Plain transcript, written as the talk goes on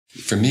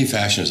For me,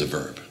 fashion is a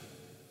verb.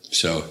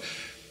 So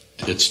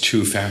it's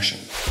to fashion.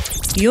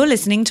 You're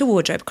listening to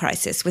Wardrobe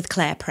Crisis with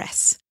Claire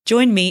Press.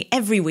 Join me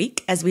every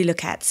week as we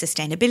look at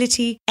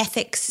sustainability,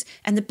 ethics,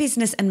 and the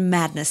business and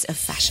madness of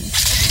fashion.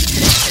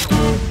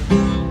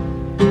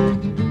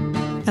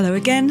 Hello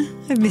again,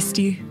 I've missed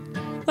you.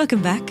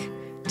 Welcome back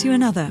to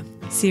another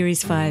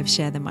Series 5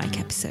 Share the Mic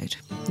episode.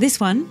 This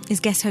one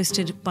is guest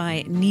hosted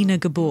by Nina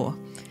Gabor.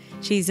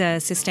 She's a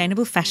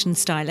sustainable fashion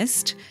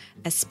stylist,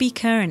 a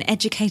speaker, an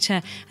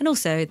educator, and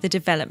also the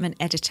development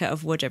editor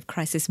of Wardrobe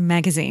Crisis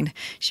magazine.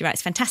 She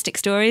writes fantastic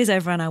stories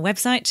over on our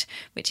website,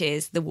 which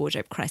is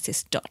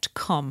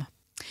thewardrobecrisis.com.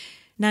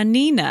 Now,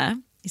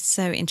 Nina is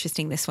so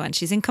interesting, this one.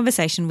 She's in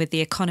conversation with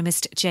the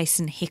economist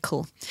Jason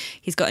Hickel.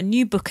 He's got a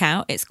new book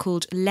out. It's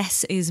called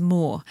Less is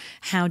More: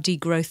 How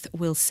Degrowth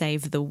Will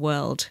Save the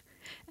World.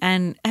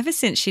 And ever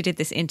since she did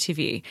this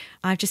interview,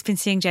 I've just been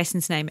seeing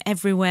Jason's name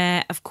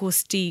everywhere. Of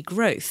course,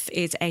 degrowth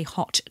is a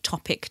hot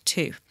topic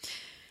too.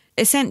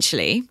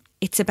 Essentially,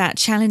 it's about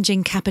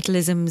challenging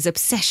capitalism's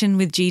obsession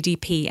with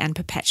GDP and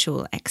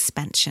perpetual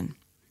expansion.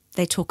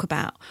 They talk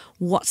about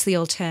what's the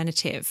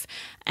alternative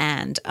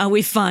and are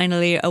we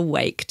finally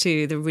awake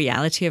to the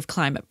reality of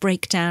climate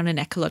breakdown and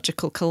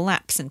ecological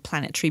collapse and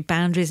planetary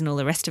boundaries and all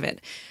the rest of it.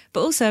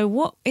 But also,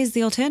 what is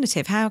the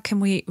alternative? How can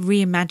we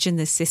reimagine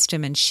this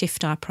system and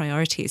shift our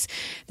priorities?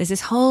 There's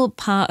this whole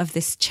part of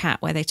this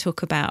chat where they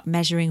talk about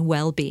measuring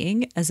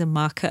well-being as a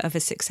marker of a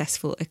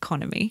successful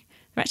economy.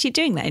 They're actually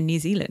doing that in New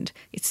Zealand.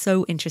 It's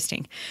so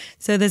interesting.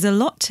 So there's a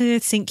lot to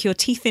sink your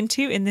teeth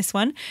into in this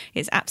one.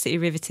 It's absolutely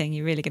riveting.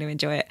 You're really going to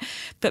enjoy it.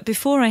 But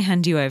before I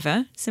hand you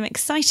over, some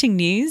exciting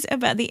news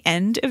about the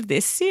end of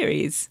this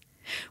series.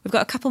 We've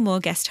got a couple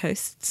more guest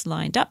hosts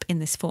lined up in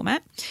this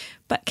format.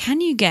 But can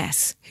you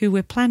guess who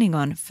we're planning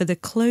on for the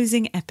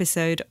closing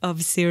episode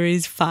of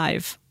Series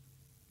 5?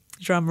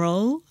 Drum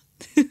roll.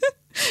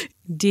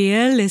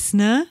 Dear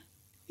listener,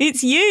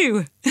 it's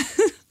you.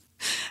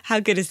 How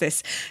good is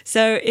this?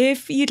 So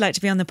if you'd like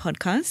to be on the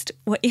podcast,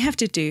 what you have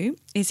to do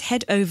is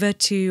head over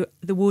to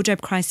The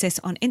Wardrobe Crisis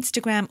on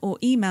Instagram or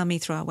email me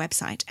through our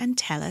website and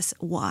tell us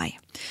why.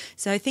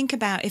 So think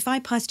about, if I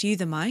passed you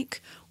the mic,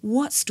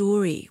 what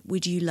story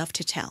would you love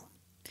to tell?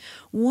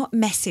 What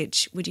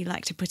message would you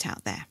like to put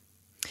out there?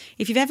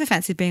 If you've ever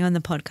fancied being on the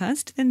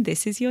podcast, then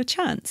this is your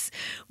chance.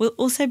 We'll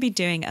also be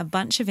doing a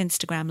bunch of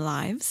Instagram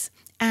lives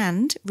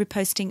and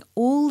reposting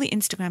all the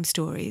Instagram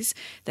stories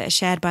that are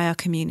shared by our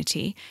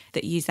community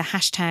that use the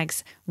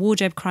hashtags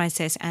Wardrobe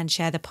Crisis and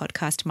Share the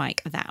Podcast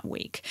Mic that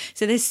week.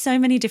 So there's so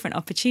many different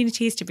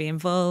opportunities to be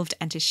involved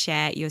and to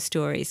share your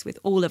stories with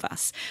all of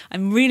us.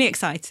 I'm really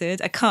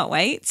excited. I can't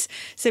wait.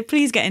 So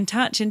please get in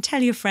touch and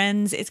tell your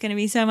friends. It's going to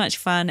be so much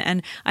fun.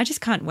 And I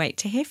just can't wait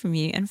to hear from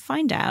you and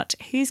find out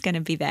who's going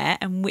to be there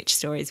and which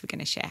stories we're going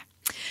to share.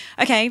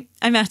 Okay,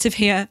 I'm out of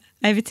here.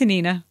 Over to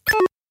Nina.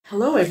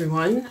 Hello,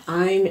 everyone.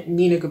 I'm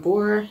Nina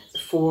Gabor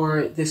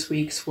for this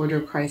week's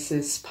Wardrobe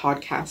Crisis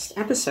podcast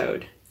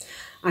episode.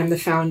 I'm the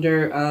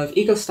founder of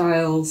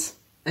EcoStyles,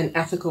 an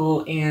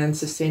ethical and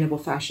sustainable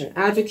fashion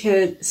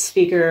advocate,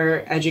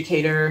 speaker,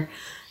 educator,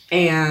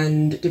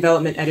 and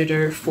development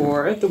editor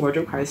for the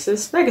Wardrobe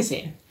Crisis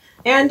magazine.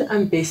 And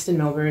I'm based in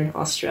Melbourne,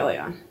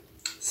 Australia.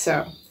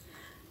 So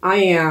I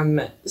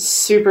am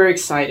super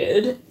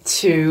excited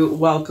to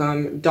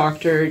welcome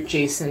Dr.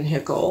 Jason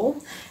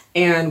Hickel.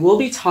 And we'll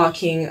be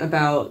talking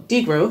about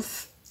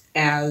degrowth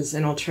as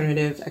an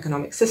alternative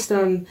economic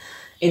system,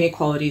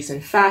 inequalities in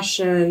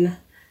fashion,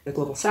 the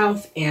global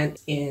south, and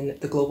in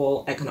the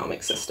global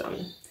economic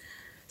system.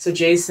 So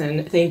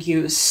Jason, thank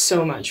you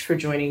so much for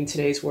joining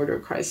today's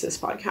Wardrobe Crisis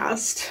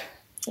podcast.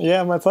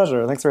 Yeah, my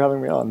pleasure. Thanks for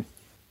having me on.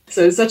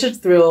 So it's such a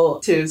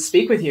thrill to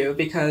speak with you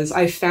because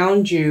I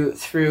found you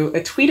through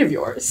a tweet of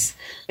yours.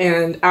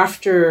 And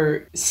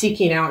after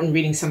seeking out and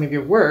reading some of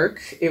your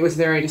work, it was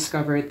there I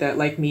discovered that,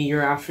 like me,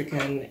 you're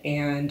African,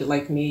 and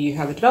like me, you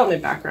have a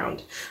development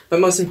background. But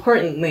most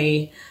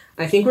importantly,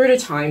 I think we're at a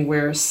time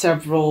where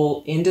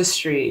several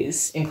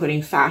industries,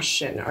 including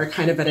fashion, are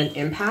kind of at an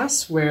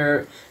impasse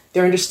where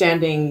they're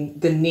understanding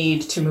the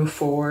need to move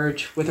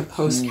forward with a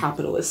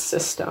post-capitalist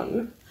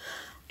system.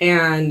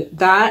 And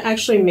that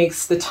actually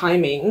makes the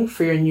timing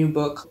for your new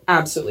book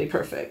absolutely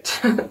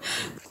perfect.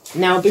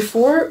 Now,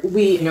 before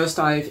we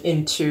nosedive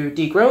into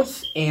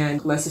degrowth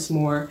and less is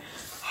more,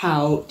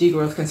 how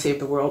degrowth can save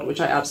the world, which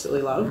I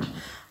absolutely loved,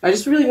 I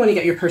just really want to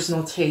get your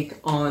personal take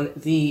on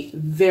the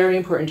very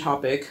important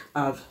topic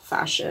of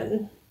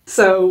fashion.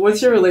 So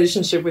what's your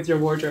relationship with your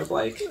wardrobe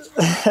like?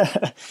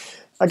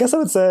 I guess I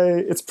would say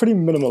it's pretty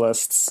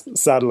minimalist,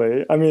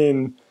 sadly. I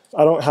mean,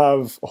 I don't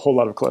have a whole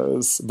lot of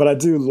clothes, but I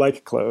do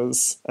like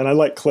clothes, and I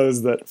like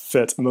clothes that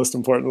fit, most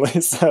importantly.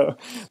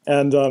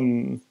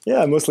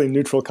 Mostly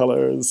neutral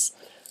colors.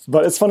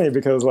 But it's funny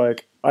because,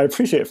 like, I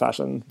appreciate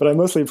fashion, but I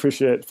mostly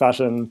appreciate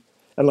fashion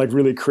and, like,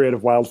 really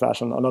creative, wild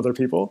fashion on other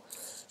people.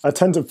 I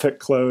tend to pick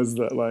clothes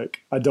that, like,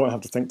 I don't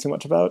have to think too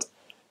much about.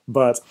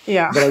 But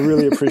I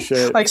really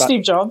appreciate like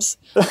Steve Jobs.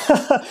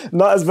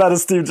 Not as bad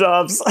as Steve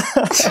Jobs.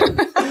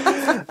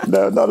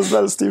 No, not as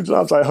bad as Steve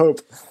Jobs, I hope.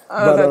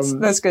 Oh,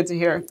 that's good to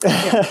hear.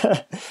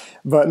 Yeah.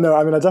 But no,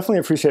 I mean, I definitely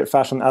appreciate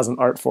fashion as an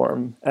art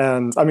form.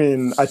 And I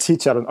mean, I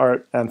teach at an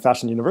art and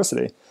fashion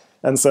university.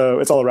 And so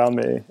it's all around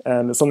me.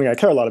 And it's something I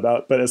care a lot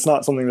about, but it's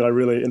not something that I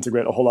really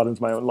integrate a whole lot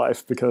into my own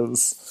life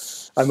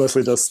because I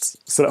mostly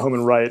just sit at home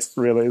and write,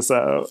 really.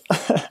 So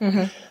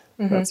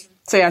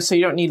So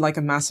you don't need like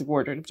a massive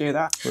wardrobe to do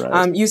that.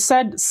 Right. You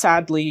said,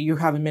 sadly, you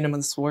have a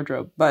minimalist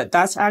wardrobe, but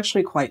that's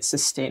actually quite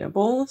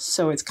sustainable.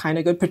 So it's kind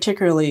of good,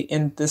 particularly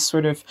in this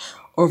sort of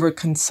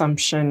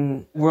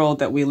overconsumption world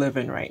that we live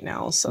in right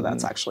now. So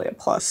that's actually a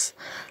plus.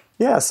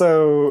 Yeah,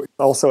 so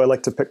also I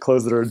like to pick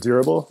clothes that are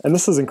durable. And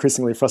this is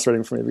increasingly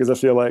frustrating for me because I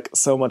feel like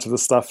so much of the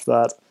stuff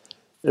that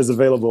is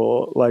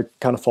available like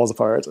kind of falls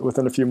apart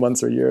within a few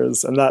months or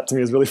years. And that to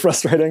me is really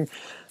frustrating.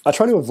 I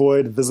try to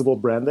avoid visible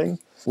branding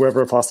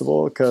wherever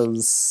possible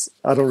because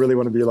I don't really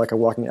want to be like a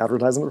walking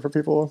advertisement for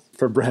people,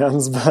 for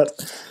brands,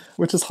 but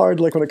which is hard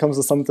like when it comes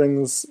to some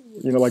things,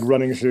 like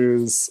running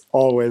shoes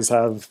always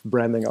have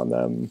branding on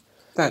them.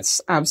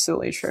 That's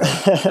absolutely true.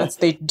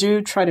 They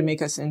do try to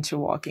make us into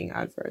walking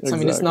adverts. Exactly. I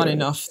mean, it's not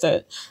enough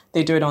that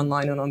they do it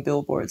online and on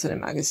billboards and in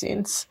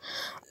magazines.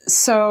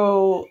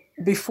 So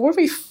before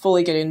we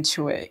fully get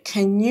into it,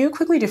 can you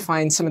quickly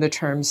define some of the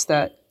terms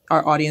that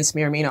our audience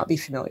may or may not be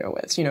familiar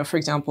with? For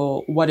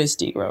example, what is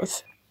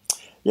degrowth?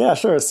 Yeah,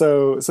 sure.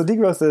 So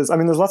degrowth is, I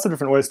mean, there's lots of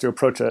different ways to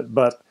approach it,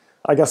 but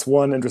I guess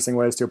one interesting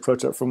way is to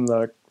approach it from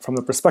the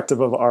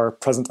perspective of our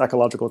present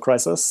ecological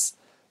crisis.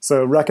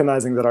 So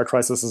recognizing that our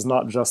crisis is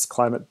not just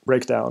climate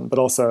breakdown, but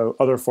also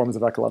other forms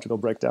of ecological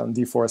breakdown,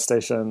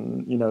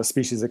 deforestation,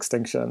 species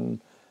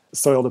extinction,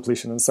 soil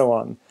depletion, and so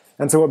on.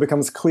 And so what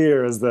becomes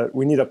clear is that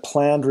we need a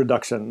planned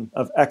reduction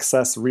of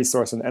excess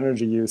resource and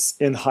energy use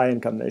in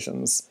high-income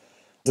nations,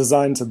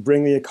 designed to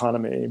bring the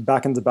economy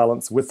back into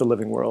balance with the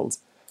living world,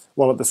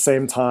 while at the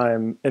same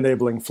time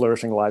enabling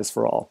flourishing lives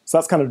for all. So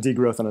that's kind of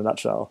degrowth in a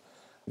nutshell,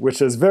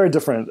 which is very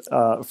different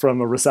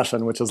from a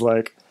recession, which is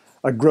like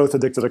a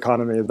growth-addicted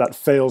economy that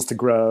fails to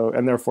grow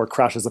and therefore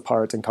crashes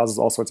apart and causes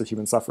all sorts of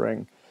human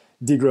suffering.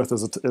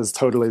 Degrowth is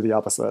totally the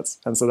opposite.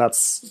 And so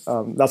that's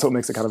what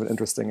makes it kind of an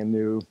interesting and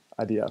new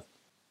idea.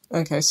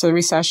 Okay, so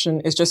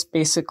recession is just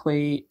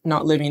basically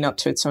not living up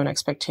to its own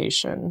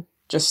expectation,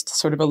 just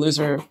sort of a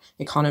loser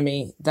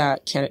economy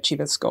that can't achieve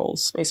its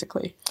goals,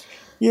 basically.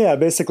 Yeah,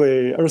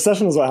 basically, a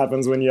recession is what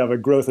happens when you have a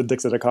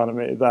growth-addicted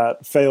economy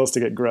that fails to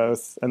get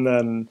growth, and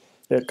then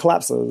it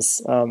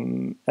collapses,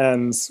 and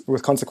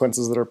with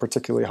consequences that are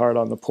particularly hard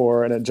on the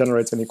poor, and it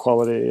generates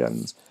inequality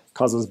and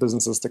causes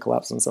businesses to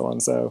collapse and so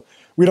on. So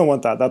we don't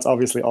want that. That's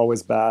obviously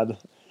always bad.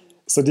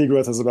 So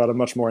degrowth is about a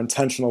much more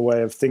intentional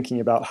way of thinking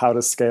about how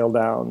to scale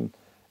down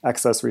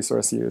excess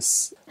resource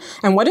use.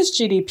 And what is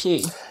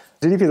GDP?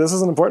 GDP, this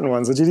is an important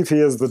one. So GDP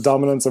is the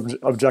dominance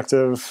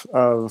objective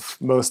of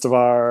most of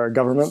our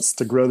governments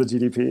to grow the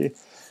GDP.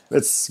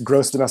 It's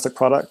gross domestic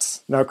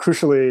product. Now,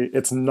 crucially,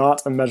 it's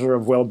not a measure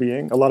of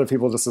well-being. A lot of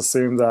people just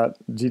assume that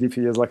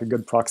GDP is like a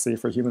good proxy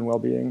for human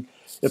well-being.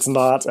 It's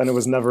not, and it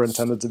was never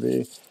intended to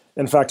be.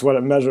 In fact, what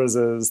it measures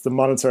is the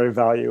monetary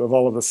value of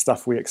all of the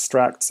stuff we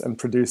extract and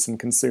produce and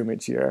consume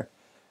each year,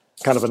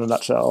 kind of in a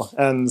nutshell.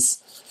 And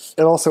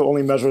it also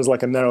only measures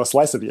like a narrow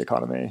slice of the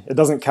economy. It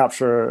doesn't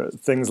capture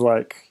things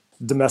like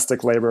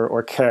domestic labor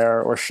or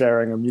care or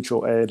sharing or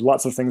mutual aid,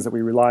 lots of things that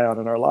we rely on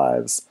in our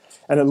lives.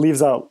 And it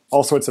leaves out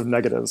all sorts of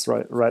negatives,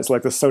 right? So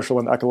like the social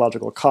and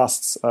ecological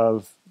costs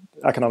of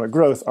economic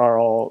growth are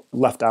all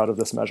left out of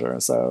this measure.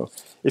 So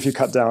if you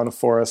cut down a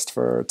forest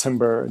for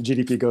timber,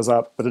 GDP goes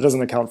up, but it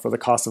doesn't account for the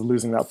cost of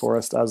losing that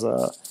forest as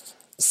a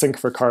sink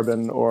for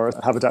carbon or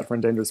habitat for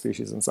endangered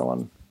species and so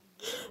on.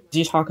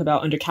 You talk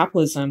about under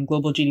capitalism,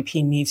 global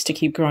GDP needs to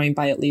keep growing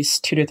by at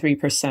least 2 to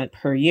 3%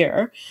 per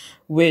year,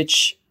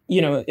 which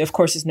of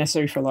course, is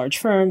necessary for large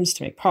firms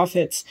to make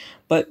profits,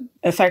 but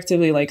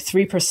effectively like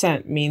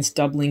 3% means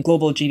doubling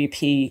global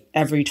GDP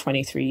every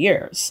 23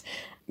 years.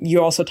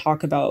 You also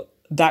talk about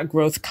that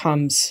growth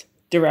comes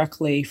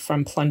directly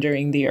from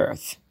plundering the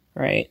earth,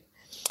 right?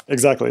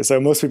 Exactly. So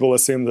most people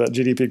assume that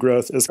GDP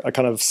growth is a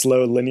kind of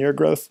slow linear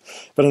growth,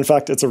 but in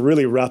fact, it's a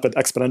really rapid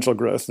exponential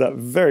growth that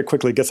very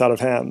quickly gets out of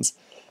hand.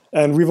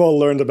 And we've all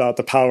learned about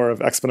the power of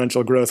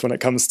exponential growth when it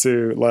comes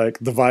to like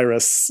the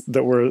virus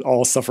that we're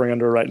all suffering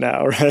under right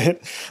now, right?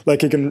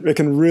 Like it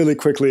can really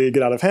quickly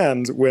get out of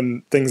hand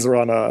when things are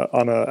on a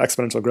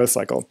exponential growth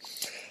cycle.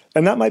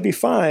 And that might be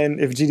fine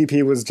if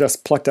GDP was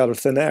just plucked out of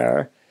thin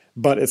air,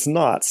 but it's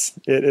not.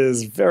 It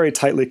is very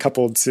tightly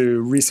coupled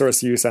to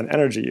resource use and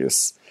energy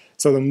use.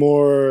 So the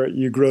more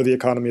you grow the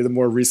economy, the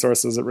more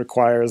resources it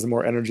requires, the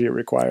more energy it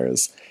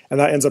requires. And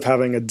that ends up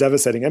having a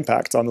devastating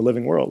impact on the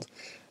living world.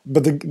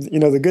 But the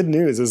good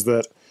news is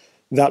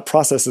that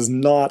process is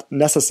not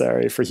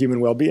necessary for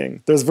human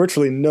well-being. There's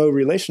virtually no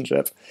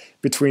relationship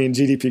between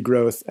GDP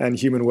growth and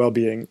human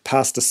well-being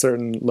past a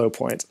certain low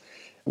point,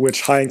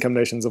 which high-income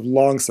nations have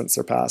long since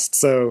surpassed.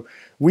 So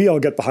we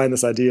all get behind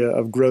this idea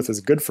of growth is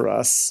good for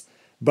us,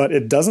 but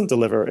it doesn't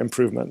deliver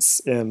improvements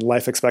in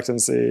life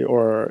expectancy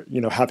or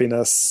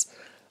happiness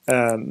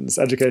and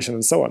education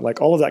and so on. Like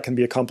all of that can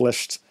be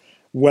accomplished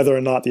whether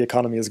or not the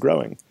economy is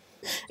growing.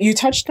 You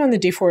touched on the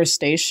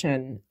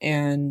deforestation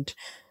and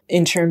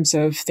in terms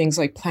of things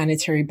like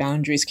planetary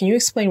boundaries. Can you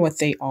explain what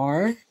they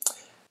are?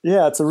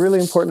 Yeah, it's a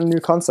really important new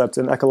concept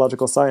in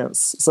ecological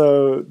science.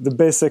 So the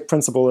basic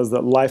principle is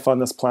that life on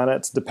this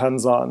planet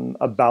depends on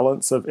a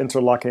balance of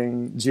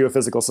interlocking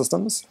geophysical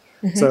systems.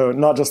 So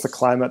not just the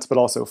climate, but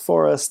also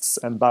forests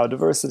and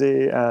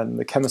biodiversity and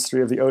the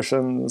chemistry of the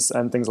oceans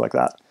and things like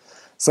that.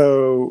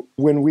 So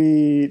when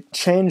we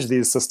change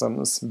these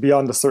systems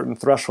beyond a certain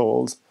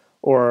threshold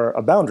or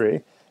a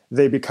boundary,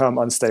 they become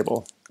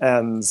unstable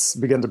and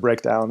begin to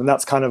break down. And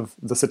that's kind of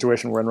the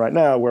situation we're in right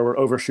now, where we're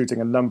overshooting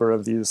a number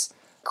of these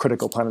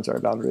critical planetary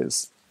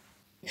boundaries.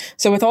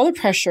 So with all the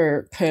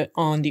pressure put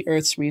on the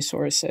Earth's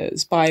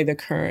resources by the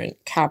current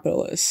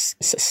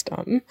capitalist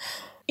system,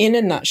 in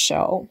a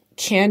nutshell,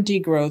 can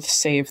degrowth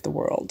save the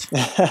world?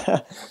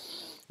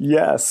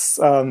 Yes,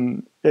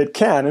 it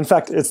can. In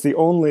fact, it's the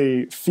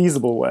only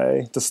feasible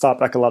way to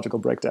stop ecological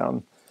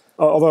breakdown.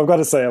 Although I've got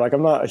to say,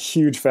 I'm not a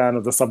huge fan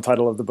of the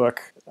subtitle of the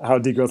book, How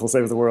Degrowth Will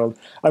Save the World.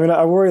 I mean,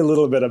 I worry a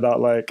little bit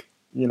about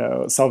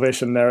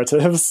salvation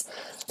narratives.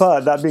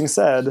 But that being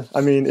said,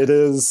 I mean,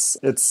 it's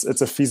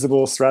a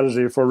feasible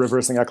strategy for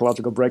reversing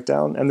ecological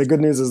breakdown. And the good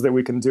news is that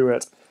we can do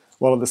it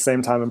while at the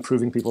same time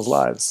improving people's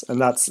lives.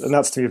 And that's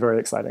to me very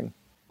exciting.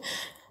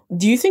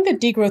 Do you think that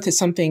degrowth is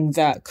something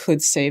that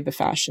could save the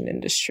fashion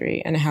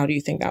industry? And how do you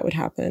think that would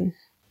happen?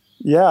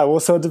 Yeah, well,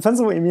 so it depends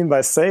on what you mean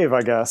by save,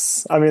 I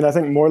guess. I mean, I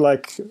think it's more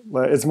like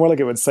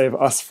it would save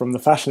us from the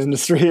fashion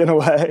industry in a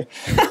way.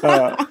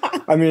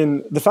 I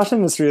mean, the fashion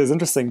industry is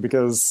interesting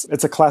because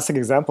it's a classic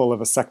example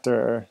of a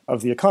sector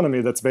of the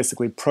economy that's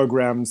basically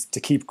programmed to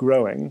keep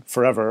growing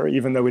forever,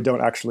 even though we don't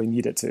actually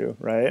need it to,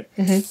 right?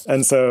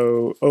 And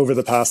so over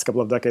the past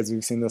couple of decades,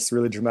 we've seen this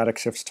really dramatic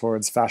shift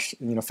towards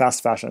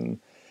fast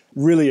fashion,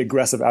 really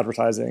aggressive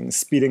advertising,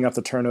 speeding up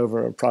the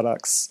turnover of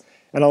products.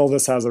 And all of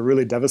this has a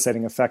really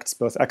devastating effect,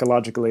 both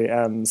ecologically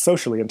and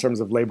socially, in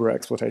terms of labor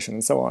exploitation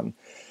and so on.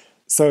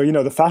 So,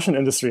 the fashion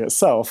industry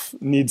itself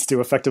needs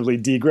to effectively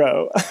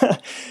degrow.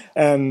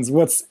 And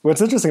what's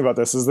interesting about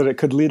this is that it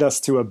could lead us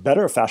to a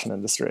better fashion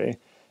industry,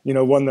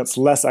 one that's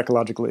less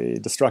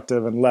ecologically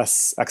destructive and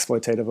less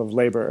exploitative of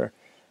labor.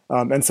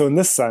 And so in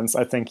this sense,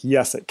 I think,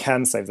 yes, it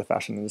can save the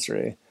fashion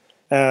industry.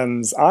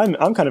 And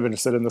I'm kind of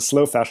interested in the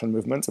slow fashion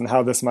movement and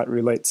how this might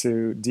relate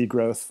to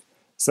degrowth.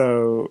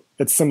 So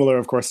it's similar,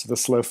 of course, to the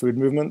slow food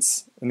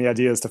movements. And the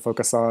idea is to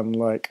focus on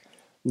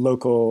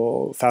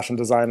local fashion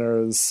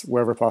designers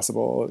wherever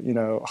possible,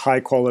 high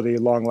quality,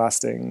 long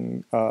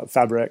lasting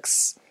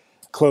fabrics,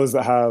 clothes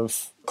that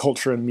have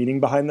culture and meaning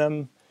behind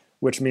them,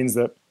 which means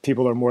that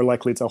people are more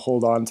likely to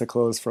hold on to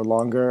clothes for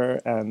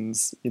longer and,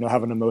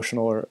 have an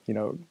emotional or,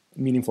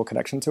 meaningful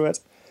connection to it.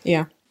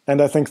 Yeah.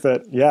 And I think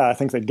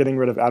that getting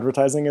rid of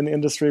advertising in the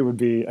industry would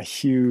be a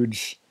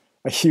huge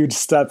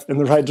step in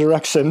the right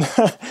direction.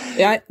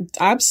 Yeah,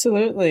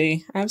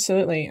 absolutely.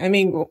 Absolutely. I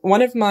mean,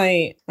 one of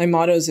my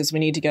mottos is we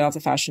need to get off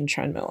the fashion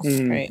treadmill,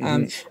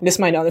 right? This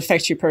might not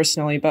affect you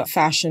personally, but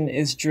fashion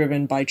is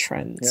driven by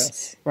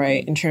trends,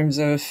 right? In terms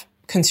of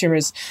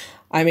consumers.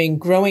 I mean,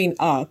 growing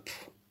up,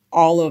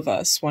 all of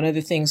us, one of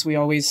the things we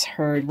always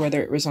heard,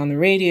 whether it was on the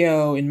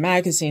radio, in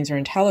magazines, or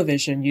in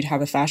television, you'd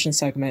have a fashion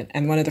segment.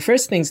 And one of the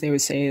first things they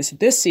would say is,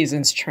 this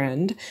season's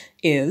trend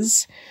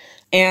is...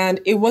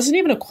 And it wasn't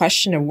even a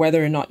question of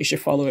whether or not you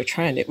should follow a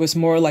trend. It was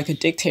more like a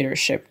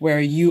dictatorship where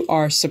you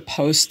are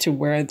supposed to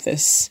wear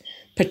this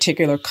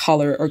particular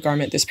color or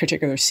garment this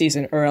particular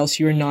season, or else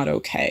you're not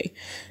okay.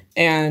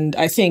 And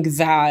I think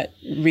that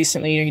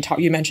recently,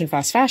 you mentioned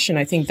fast fashion.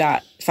 I think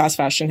that fast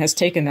fashion has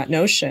taken that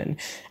notion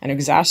and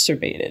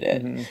exacerbated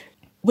it.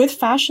 With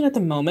fashion at the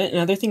moment,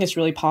 another thing that's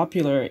really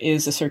popular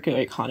is the circular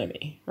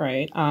economy,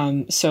 right?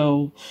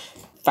 So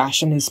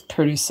fashion is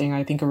producing,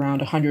 I think, around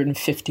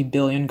 150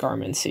 billion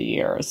garments a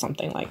year or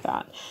something like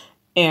that.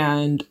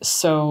 And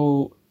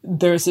so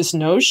there's this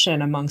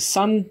notion among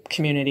some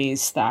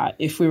communities that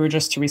if we were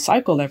just to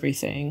recycle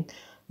everything,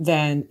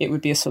 then it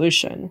would be a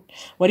solution.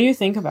 What do you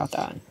think about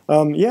that?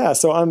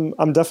 So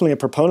I'm definitely a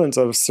proponent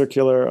of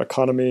circular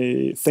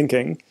economy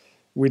thinking.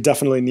 We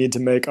definitely need to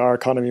make our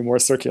economy more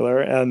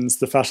circular, and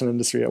the fashion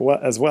industry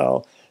as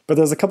well. But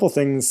there's a couple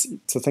things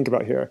to think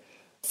about here.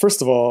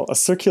 First of all, a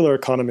circular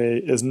economy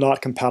is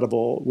not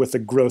compatible with a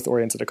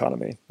growth-oriented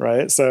economy,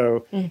 right?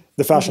 So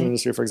the fashion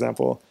industry, for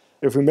example,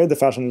 if we made the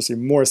fashion industry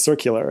more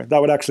circular, that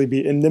would actually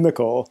be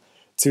inimical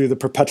to the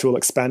perpetual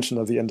expansion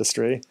of the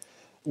industry.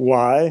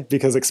 Why?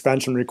 Because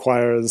expansion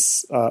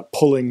requires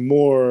pulling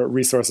more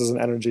resources and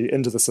energy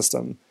into the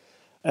system.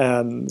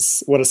 And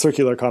what a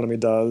circular economy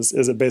does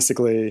is it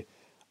basically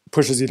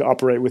pushes you to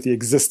operate with the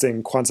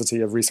existing quantity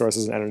of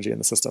resources and energy in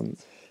the system,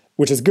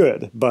 which is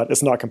good, but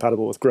it's not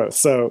compatible with growth.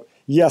 So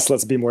yes,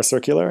 let's be more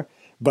circular,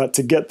 but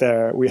to get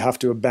there, we have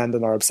to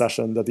abandon our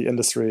obsession that the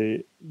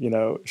industry,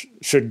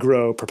 should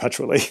grow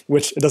perpetually,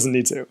 which it doesn't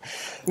need to.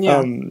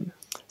 Yeah.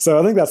 So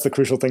I think that's the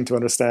crucial thing to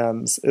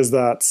understand is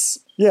that,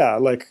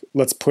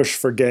 let's push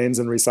for gains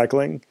in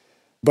recycling.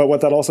 But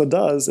what that also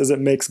does is it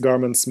makes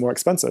garments more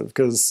expensive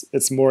because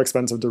it's more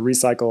expensive to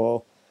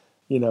recycle,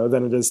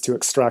 than it is to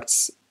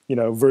extract,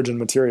 virgin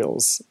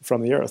materials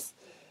from the earth.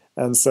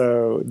 And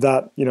so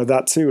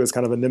that too is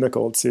kind of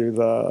inimical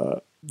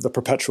to the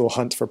perpetual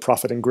hunt for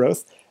profit and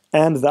growth.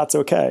 And that's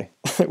okay.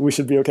 We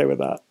should be okay with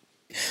that.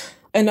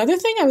 Another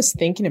thing I was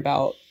thinking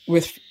about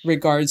with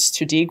regards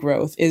to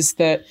degrowth is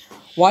that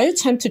why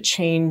attempt to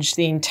change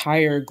the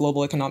entire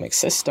global economic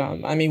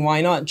system? I mean,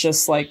 why not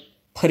just slap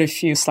a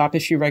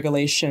few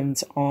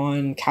regulations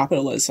on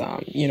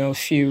capitalism, a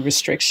few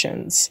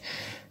restrictions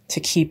to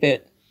keep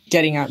it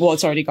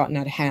it's already gotten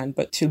out of hand,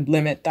 but to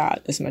limit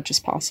that as much as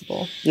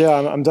possible. Yeah,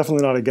 I'm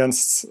definitely not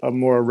against a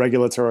more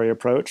regulatory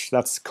approach.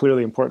 That's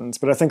clearly important.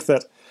 But I think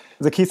that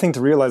the key thing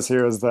to realize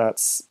here is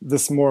that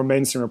this more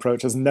mainstream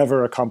approach has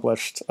never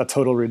accomplished a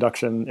total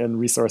reduction in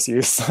resource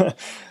use.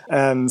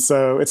 And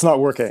so it's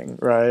not working,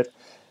 right?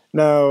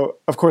 Now,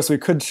 of course, we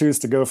could choose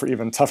to go for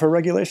even tougher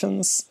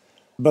regulations.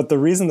 But the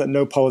reason that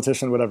no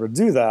politician would ever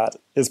do that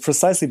is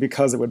precisely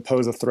because it would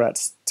pose a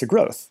threat to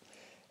growth.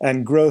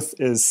 And growth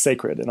is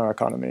sacred in our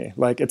economy.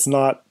 It's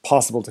not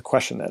possible to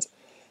question it.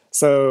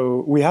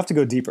 So we have to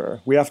go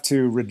deeper. We have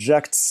to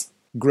reject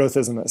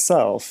growthism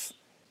itself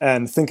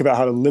and think about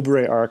how to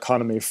liberate our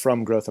economy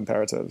from growth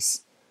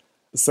imperatives.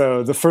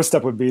 So the first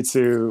step would be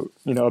to,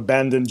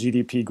 abandon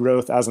GDP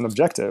growth as an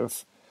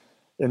objective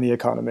in the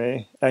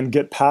economy and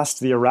get past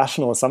the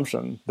irrational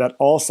assumption that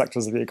all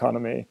sectors of the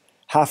economy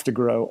have to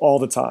grow all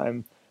the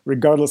time,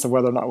 regardless of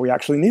whether or not we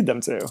actually need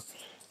them to.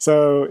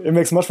 So it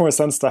makes much more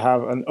sense to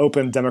have an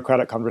open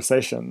democratic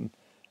conversation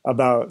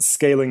about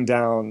scaling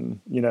down,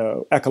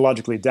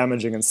 ecologically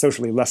damaging and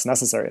socially less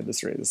necessary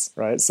industries,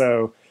 right?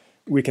 So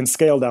we can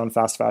scale down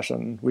fast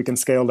fashion, we can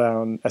scale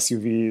down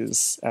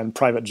SUVs and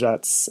private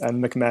jets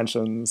and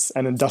McMansions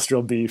and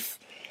industrial beef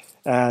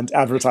and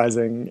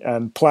advertising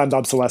and planned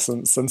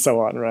obsolescence and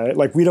so on, right?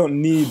 We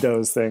don't need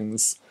those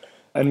things.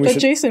 But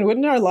Jason,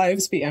 wouldn't our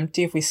lives be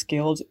empty if we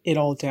scaled it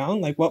all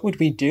down? What would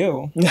we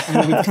do?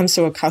 We've become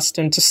so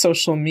accustomed to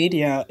social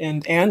media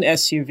and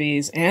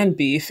SUVs and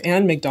beef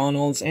and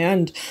McDonald's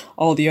and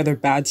all the other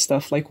bad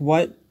stuff.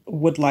 What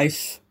would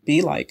life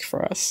be like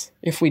for us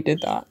if we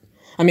did that?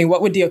 I mean,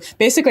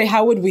 basically,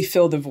 how would we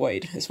fill the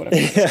void is what I'm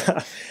saying.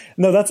 Yeah.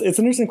 No, it's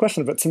an interesting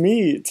question. But to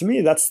me,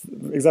 that's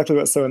exactly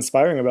what's so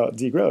inspiring about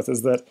degrowth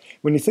is that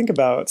when you think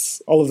about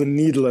all of the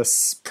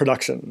needless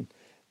production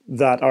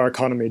that our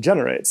economy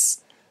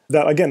generates,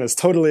 that again is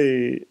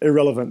totally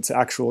irrelevant to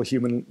actual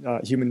human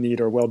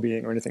need or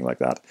well-being or anything like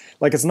that.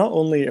 It's not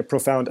only a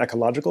profound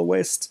ecological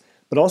waste,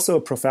 but also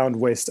a profound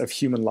waste of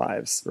human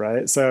lives,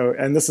 right? So,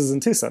 and this is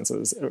in two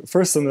senses.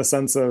 First, in the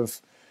sense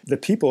of the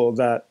people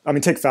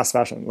take fast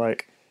fashion.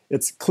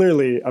 It's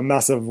clearly a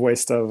massive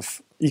waste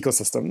of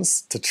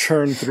ecosystems to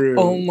churn through.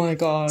 Oh my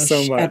gosh,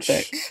 so much,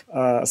 epic.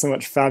 So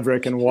much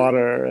fabric and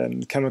water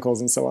and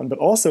chemicals and so on. But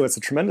also, it's a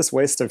tremendous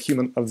waste of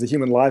the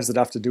human lives that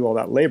have to do all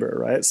that labor,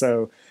 right?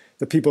 So,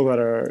 the people that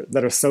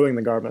are sewing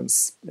the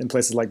garments in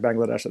places like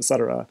Bangladesh, et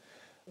cetera,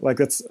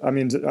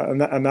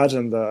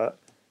 imagine the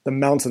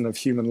mountain of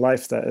human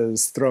life that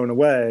is thrown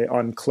away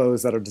on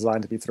clothes that are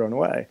designed to be thrown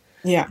away.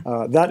 Yeah.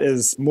 That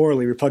is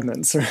morally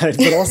repugnant, right?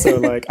 But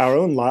also, our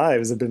own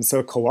lives have been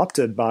so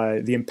co-opted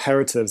by the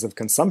imperatives of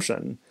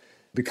consumption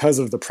because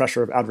of the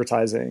pressure of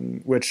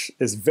advertising, which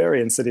is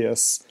very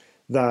insidious,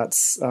 that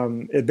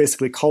it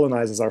basically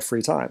colonizes our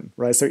free time,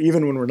 right? So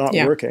even when we're not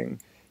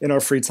working, in our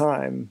free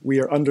time,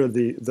 we are under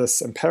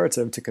this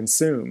imperative to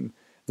consume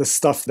the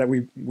stuff that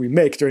we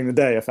make during the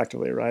day,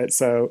 effectively, right?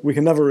 So we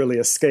can never really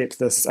escape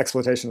this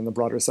exploitation in the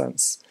broader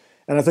sense.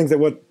 And I think that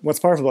what's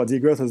powerful about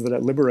degrowth is that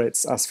it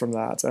liberates us from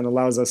that and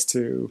allows us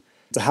to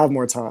have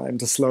more time,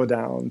 to slow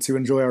down, to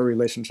enjoy our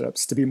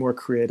relationships, to be more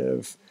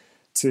creative,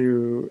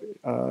 to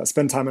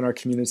spend time in our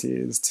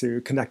communities,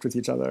 to connect with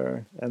each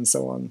other, and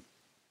so on.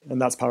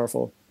 And that's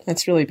powerful.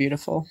 That's really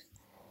beautiful.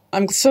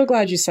 I'm so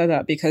glad you said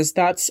that because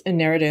that's a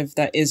narrative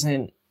that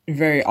isn't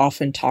very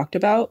often talked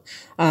about.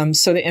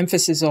 So the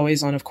emphasis is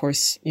always on, of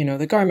course,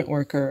 the garment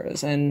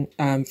workers and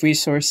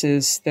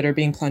resources that are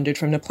being plundered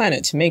from the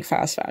planet to make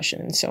fast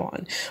fashion and so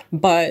on.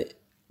 But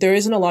there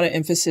isn't a lot of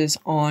emphasis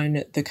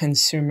on the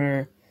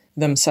consumer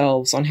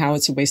themselves, on how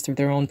it's a waste of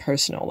their own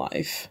personal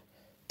life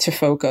to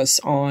focus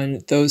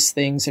on those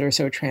things that are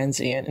so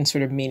transient and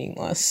sort of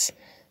meaningless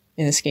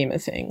in the scheme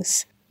of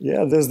things.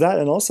 Yeah, there's that.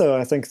 And also,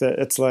 I think that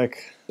it's I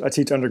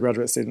teach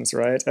undergraduate students,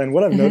 right? And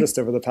what I've noticed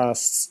over the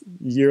past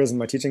years in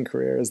my teaching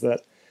career is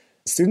that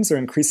students are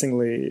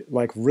increasingly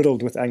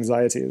riddled with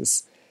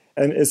anxieties.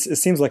 And it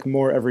seems like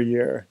more every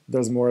year,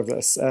 there's more of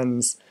this.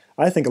 And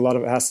I think a lot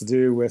of it has to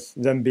do with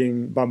them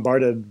being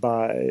bombarded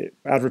by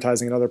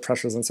advertising and other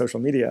pressures on social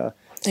media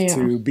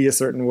to be a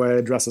certain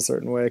way, dress a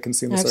certain way,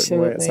 consume a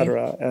certain way, et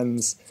cetera. And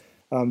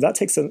that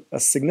takes a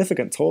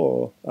significant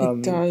toll.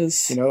 It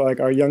does.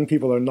 Our young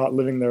people are not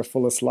living their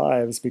fullest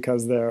lives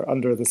because they're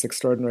under this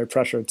extraordinary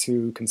pressure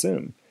to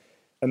consume.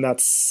 And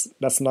that's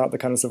not the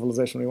kind of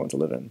civilization we want to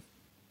live in.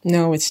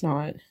 No, it's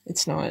not.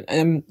 It's not.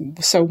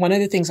 So one of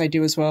the things I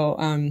do as well,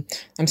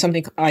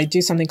 I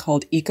do something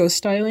called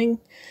eco-styling,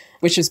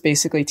 which is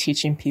basically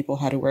teaching people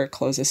how to wear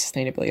clothes as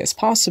sustainably as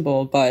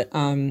possible. But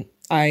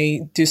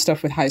I do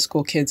stuff with high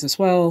school kids as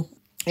well.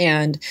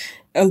 And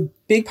a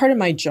big part of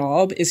my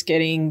job is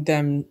getting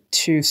them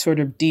to sort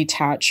of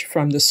detach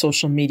from the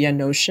social media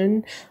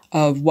notion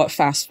of what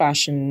fast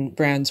fashion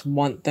brands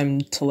want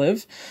them to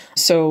live.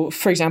 So,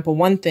 for example,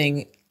 one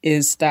thing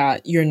is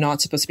that you're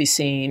not supposed to be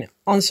seen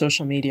on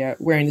social media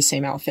wearing the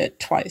same outfit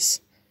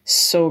twice.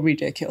 So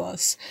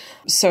ridiculous.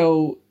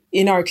 So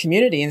in our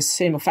community, in the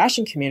sustainable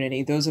fashion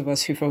community, those of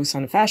us who focus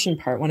on the fashion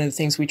part, one of the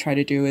things we try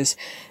to do is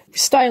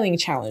styling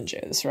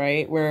challenges,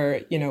 right?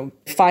 Where,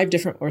 5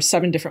 different or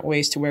 7 different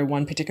ways to wear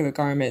one particular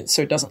garment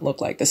so it doesn't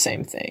look like the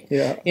same thing.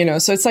 Yeah.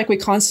 So it's like we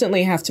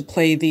constantly have to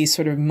play these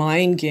sort of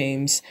mind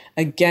games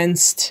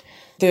against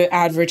the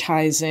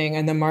advertising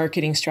and the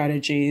marketing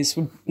strategies.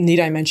 Need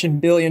I mention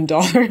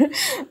billion-dollar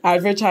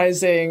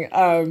advertising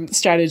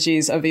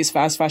strategies of these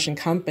fast fashion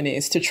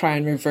companies to try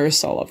and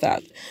reverse all of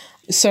that?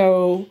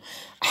 So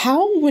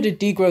how would a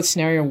degrowth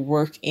scenario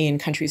work in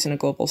countries in the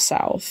global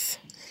south?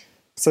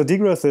 So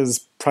degrowth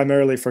is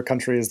primarily for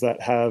countries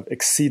that have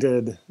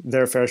exceeded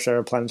their fair share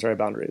of planetary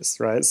boundaries,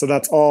 right? So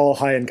that's all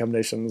high-income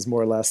nations,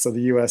 more or less. So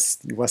the US,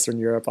 Western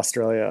Europe,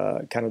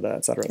 Australia, Canada,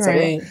 et cetera, et cetera.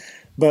 Right.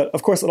 But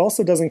of course, it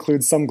also does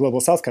include some global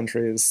south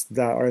countries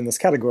that are in this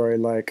category,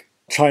 like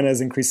China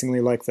is increasingly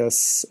like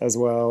this as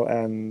well,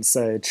 and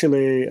say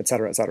Chile, et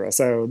cetera, et cetera.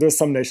 So there's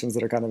some nations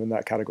that are kind of in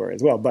that category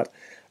as well,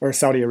 or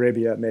Saudi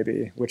Arabia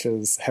maybe, which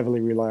is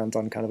heavily reliant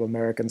on kind of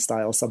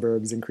American-style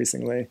suburbs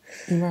increasingly.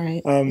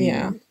 Right,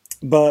 yeah.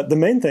 But the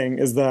main thing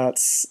is that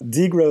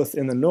degrowth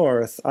in the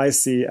north I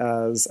see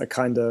as a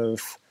kind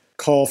of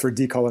call for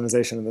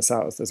decolonization in the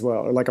south as well,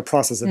 or like a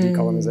process of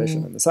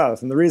decolonization in the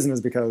south. And the reason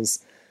is because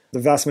the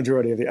vast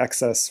majority of the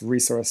excess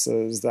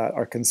resources that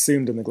are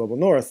consumed in the global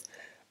north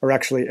are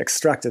actually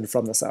extracted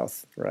from the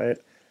south, right?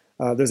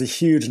 There's a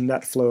huge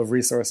net flow of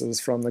resources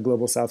from the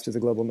global south to the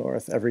global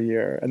north every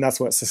year, and that's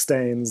what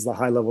sustains the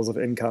high levels of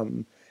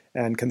income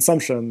and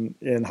consumption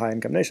in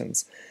high-income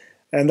nations.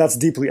 And that's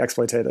deeply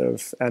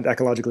exploitative and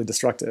ecologically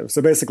destructive.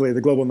 So basically, the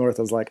global north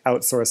is like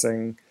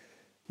outsourcing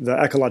the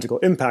ecological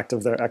impact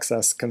of their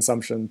excess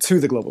consumption to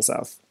the global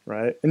south,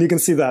 right? And you can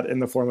see that in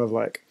the form of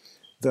like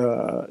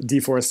the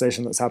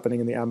deforestation that's happening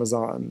in the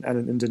Amazon and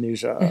in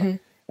Indonesia,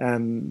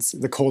 and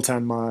the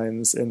coltan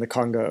mines in the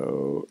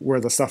Congo, where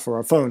the stuff for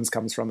our phones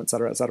comes from, et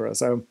cetera, et cetera.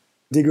 So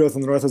degrowth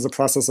in the north is a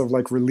process of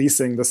like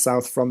releasing the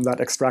south from that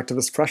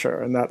extractivist pressure.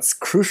 And that's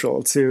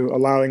crucial to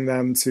allowing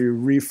them to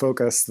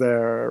refocus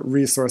their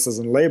resources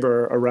and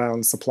labor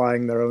around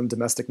supplying their own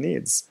domestic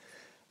needs.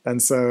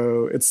 And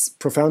so it's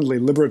profoundly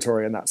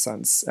liberatory in that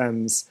sense.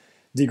 And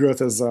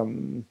degrowth is,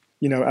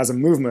 as a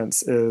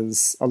movement,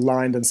 is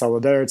aligned in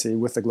solidarity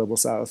with the global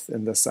south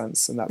in this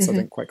sense. And that's, I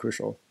think, quite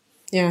crucial.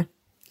 Yeah.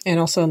 And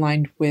also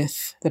aligned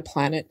with the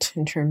planet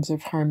in terms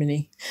of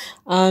harmony.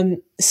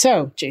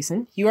 So,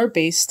 Jason, you are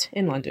based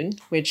in London,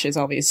 which is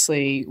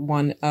obviously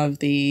one of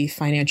the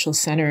financial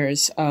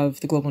centers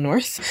of the global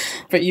north,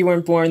 but you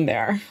weren't born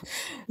there.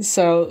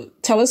 So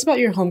tell us about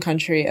your home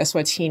country,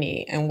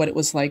 Eswatini, and what it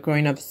was like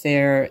growing up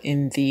there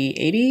in the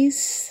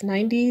 80s,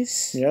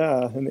 90s?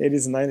 Yeah, in the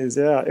 80s and 90s,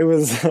 yeah. It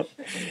was...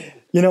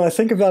 I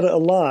think about it a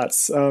lot.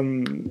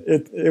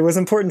 It was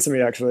important to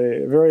me,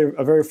 actually, a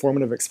very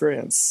formative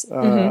experience.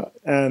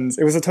 And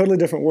it was a totally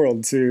different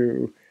world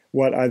to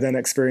what I then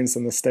experienced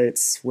in the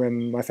States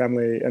when my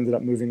family ended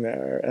up moving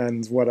there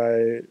and what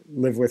I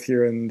live with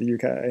here in the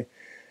UK.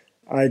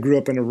 I grew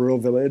up in a rural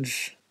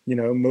village.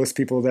 Most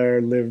people there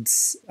lived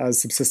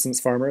as subsistence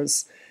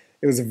farmers.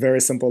 It was a very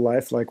simple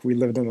life. Like, we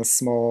lived in a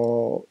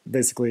small,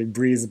 basically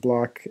breeze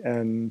block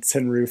and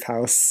tin roof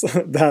house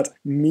that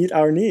meet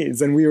our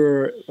needs. And we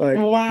were like,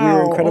 we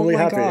were incredibly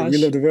happy. Gosh. We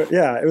lived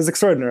it was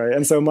extraordinary.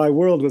 And so my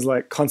world was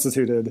like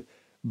constituted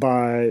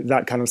by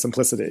that kind of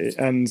simplicity.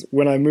 And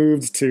when I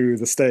moved to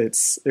the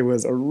States, it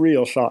was a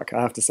real shock,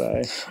 I have to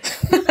say.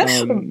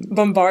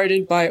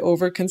 Bombarded by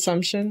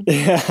overconsumption.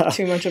 Yeah.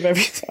 Too much of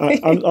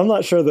everything. I'm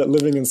not sure that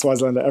living in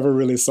Swaziland I ever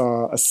really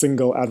saw a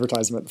single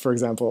advertisement, for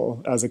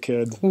example, as a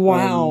kid.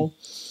 Wow.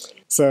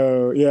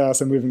 So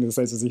moving to the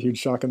States was a huge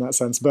shock in that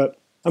sense. But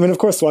I mean, of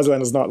course,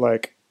 Swaziland is not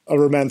like a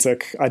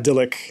romantic,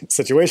 idyllic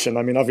situation.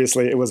 I mean,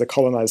 obviously, it was a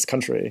colonized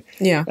country.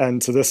 Yeah.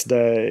 And to this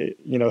day,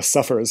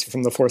 suffers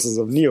from the forces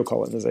of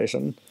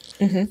neocolonization.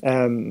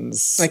 And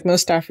like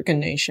most African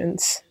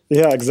nations.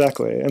 Yeah,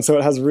 exactly. And so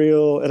it has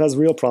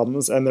real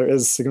problems, and there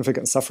is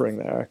significant suffering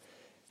there.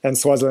 And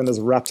Swaziland is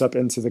wrapped up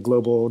into the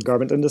global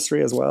garment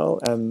industry as well.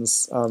 And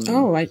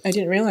I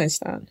didn't realize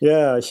that.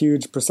 Yeah, a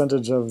huge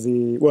percentage of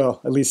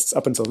at least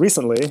up until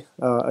recently,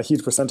 a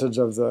huge percentage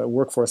of the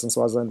workforce in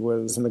Swaziland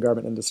was in the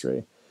garment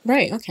industry.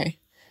 Right, okay.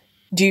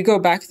 Do you go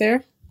back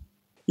there?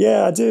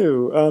 Yeah, I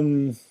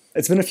do.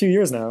 It's been a few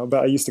years now,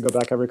 but I used to go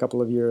back every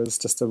couple of years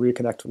just to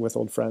reconnect with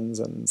old friends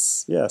and,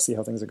 see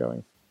how things are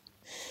going.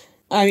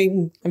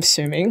 I'm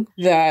assuming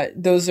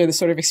that those are the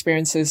sort of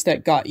experiences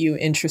that got you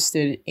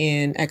interested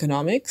in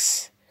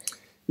economics.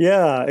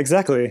 Yeah,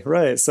 exactly.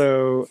 Right.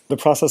 So the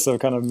process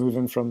of kind of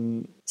moving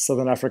from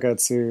Southern Africa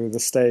to the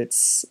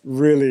States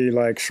really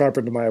like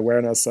sharpened my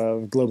awareness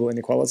of global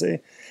inequality.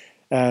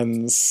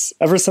 And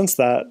ever since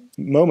that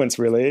moment,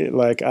 really,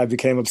 like I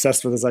became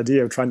obsessed with this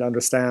idea of trying to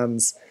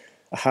understand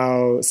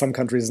how some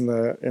countries in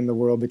the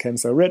world became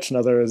so rich and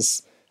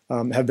others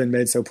have been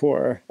made so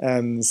poor.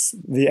 And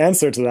the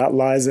answer to that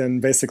lies in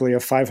basically a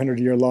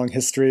 500-year-long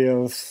history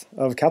of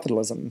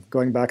capitalism,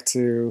 going back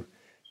to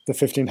the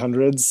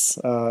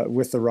 1500s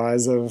with the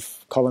rise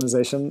of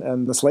colonization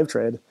and the slave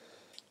trade.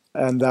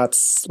 And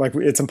that's like,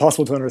 it's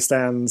impossible to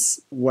understand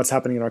what's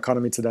happening in our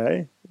economy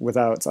today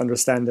without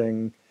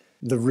understanding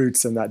the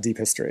roots in that deep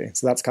history.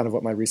 So that's kind of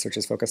what my research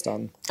is focused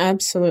on.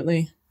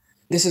 Absolutely.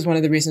 This is one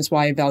of the reasons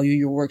why I value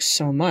your work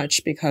so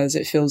much, because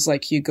it feels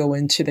like you go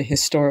into the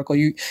historical.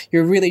 You're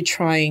really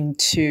trying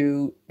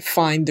to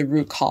find the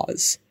root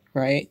cause,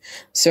 right?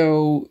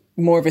 So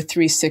more of a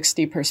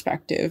 360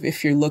 perspective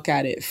if you look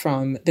at it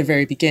from the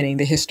very beginning,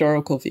 the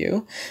historical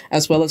view,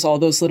 as well as all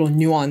those little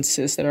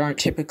nuances that aren't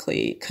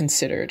typically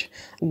considered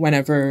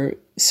whenever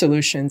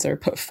solutions are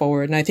put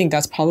forward. And I think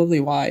that's probably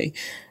why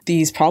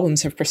these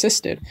problems have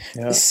persisted.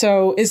 Yeah.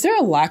 So is there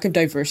a lack of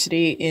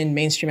diversity in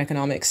mainstream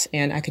economics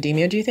and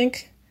academia, do you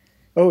think?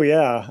 Oh,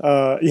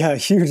 yeah. Yeah,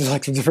 huge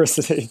lack of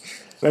diversity.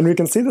 And we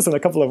can see this in a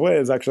couple of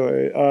ways,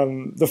 actually.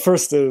 The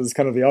first is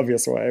kind of the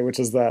obvious way, which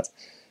is that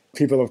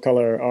people of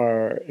color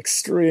are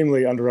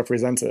extremely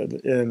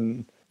underrepresented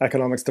in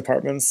economics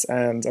departments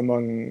and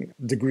among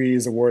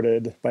degrees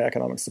awarded by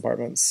economics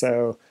departments.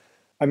 So,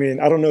 I mean,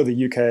 I don't know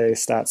the UK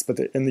stats, but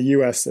in the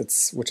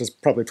US, which is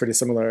probably pretty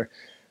similar,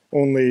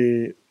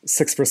 only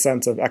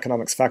 6% of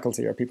economics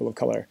faculty are people of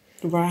color.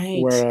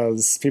 Right.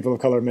 Whereas people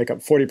of color make up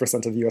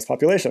 40% of the US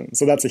population.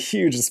 So that's a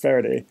huge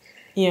disparity.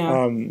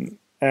 Yeah.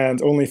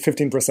 And only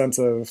 15%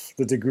 of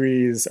the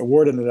degrees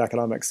awarded in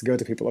economics go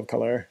to people of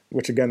color,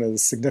 which again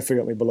is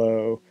significantly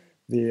below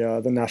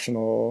the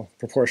national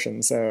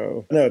proportion.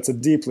 So no, it's a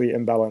deeply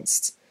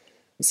imbalanced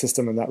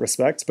system in that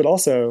respect. But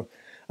also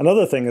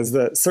another thing is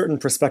that certain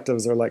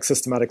perspectives are like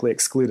systematically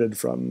excluded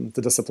from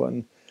the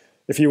discipline.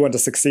 If you want to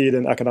succeed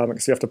in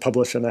economics, you have to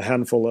publish in a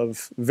handful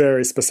of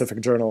very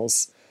specific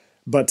journals.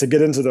 But to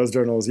get into those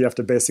journals, you have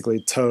to basically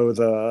toe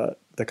the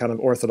kind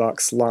of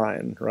orthodox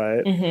line,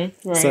 right?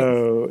 Mm-hmm, right?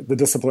 So the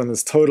discipline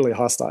is totally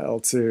hostile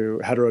to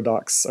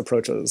heterodox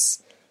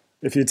approaches.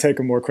 If you take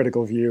a more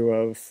critical view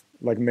of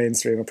like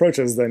mainstream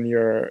approaches, then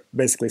you're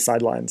basically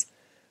sidelined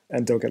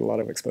and don't get a lot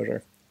of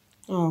exposure.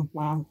 Oh,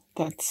 wow.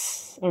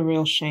 That's a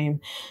real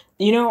shame.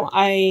 You know,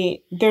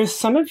 there's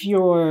some of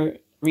your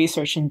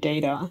research and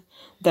data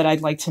that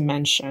I'd like to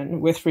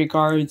mention with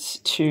regards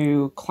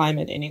to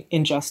climate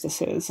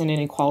injustices and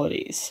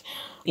inequalities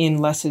in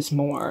Less is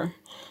More.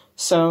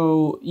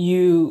 So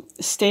you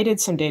stated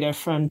some data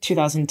from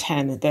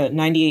 2010 that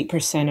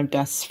 98% of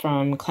deaths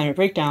from climate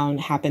breakdown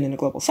happen in the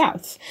global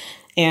south.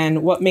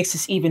 And what makes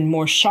this even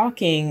more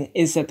shocking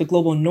is that the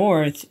global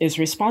north is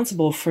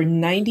responsible for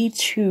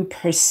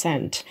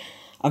 92%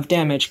 of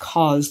damage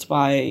caused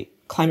by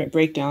climate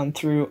breakdown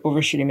through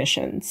overshoot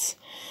emissions.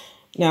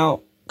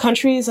 Now,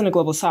 countries in the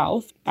global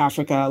south,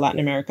 Africa, Latin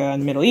America,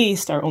 and the Middle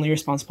East, are only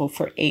responsible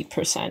for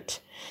 8%.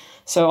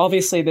 So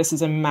obviously this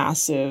is a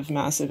massive,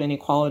 massive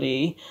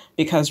inequality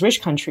because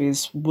rich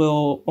countries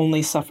will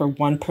only suffer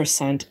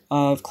 1%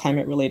 of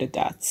climate-related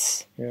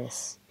deaths.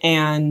 Yes.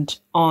 And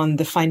on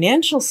the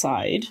financial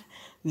side,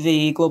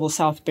 the global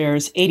south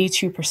bears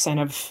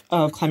 82%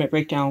 of climate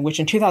breakdown, which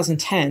in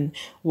 2010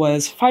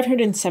 was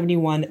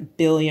 $571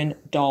 billion,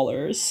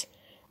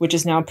 which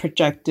is now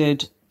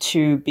projected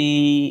to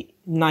be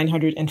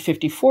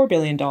 $954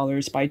 billion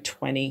by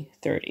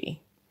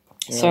 2030.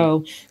 Yeah.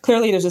 So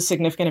clearly there's a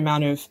significant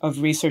amount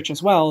of research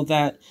as well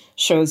that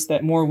shows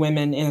that more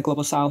women in the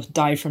global south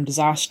die from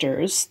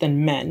disasters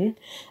than men,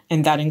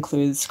 and that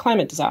includes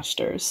climate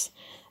disasters.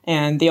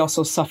 And they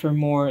also suffer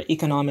more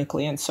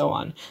economically and so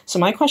on. So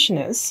my question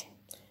is,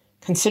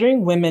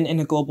 considering women in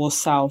the global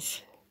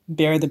south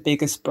bear the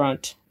biggest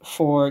brunt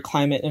for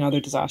climate and other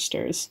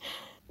disasters,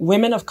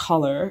 women of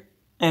color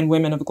and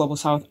women of the global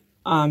south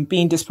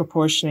being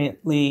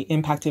disproportionately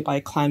impacted by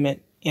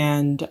climate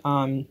and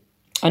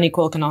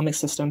unequal economic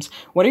systems.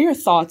 What are your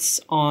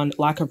thoughts on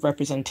lack of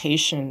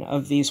representation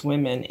of these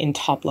women in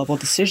top-level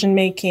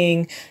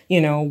decision-making,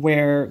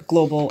 where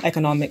global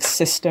economic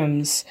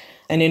systems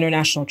and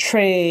international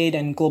trade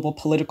and global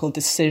political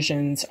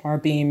decisions are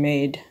being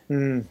made?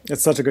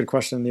 It's such a good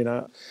question,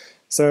 Nina.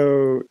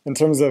 So in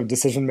terms of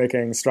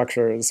decision-making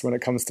structures when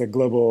it comes to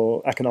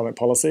global economic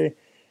policy,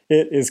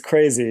 it is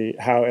crazy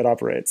how it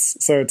operates.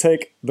 So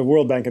take the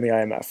World Bank and the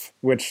IMF,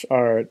 which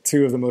are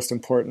two of the most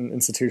important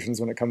institutions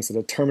when it comes to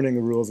determining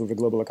the rules of the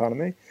global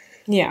economy.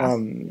 Yeah.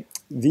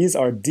 These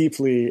are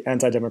deeply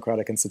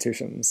anti-democratic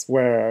institutions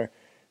where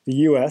the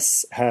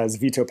US has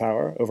veto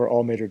power over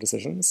all major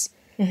decisions.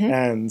 Mm-hmm.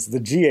 And the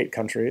G8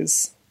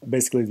 countries,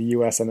 basically the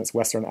US and its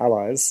Western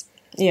allies,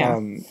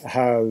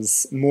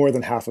 has more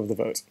than half of the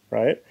vote,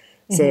 right?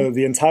 Mm-hmm. So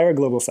the entire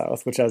global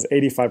south, which has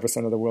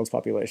 85% of the world's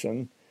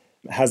population,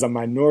 has a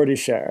minority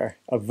share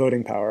of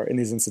voting power in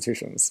these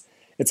institutions.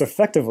 It's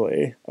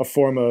effectively a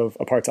form of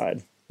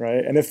apartheid,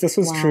 right? And if this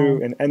was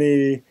true in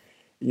any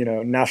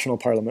national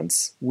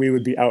parliaments, we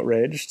would be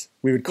outraged.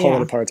 We would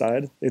call it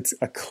apartheid. It's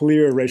a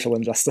clear racial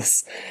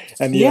injustice.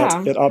 And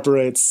yet it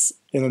operates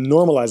in a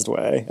normalized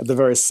way at the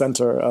very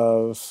center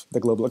of the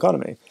global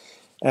economy.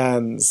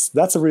 And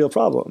that's a real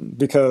problem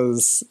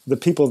because the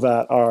people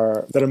that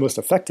are most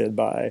affected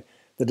by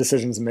the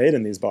decisions made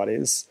in these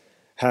bodies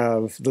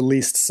have the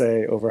least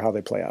say over how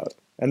they play out.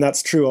 And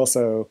that's true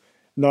also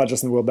not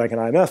just in the World Bank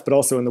and IMF, but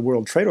also in the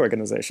World Trade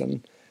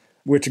Organization,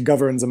 which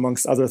governs,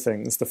 amongst other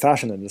things, the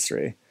fashion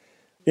industry.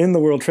 In the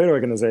World Trade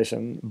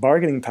Organization,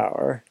 bargaining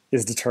power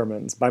is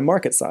determined by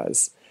market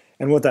size.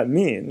 And what that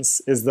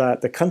means is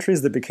that the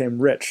countries that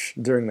became rich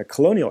during the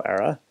colonial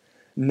era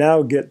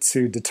now get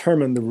to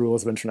determine the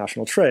rules of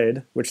international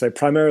trade, which they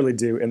primarily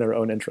do in their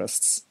own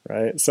interests,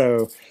 right?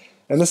 So,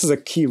 and this is a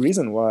key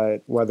reason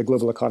why the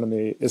global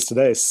economy is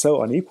today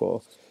so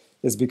unequal,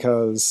 is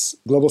because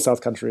global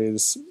South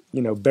countries,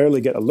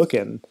 barely get a look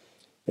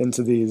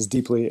into these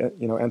deeply,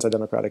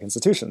 anti-democratic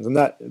institutions. And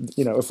that,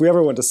 if we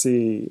ever want to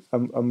see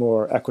a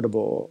more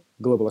equitable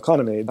global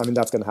economy,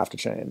 that's going to have to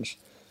change.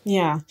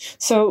 Yeah.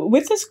 So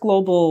with this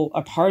global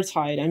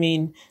apartheid,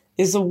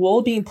 is the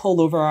wool being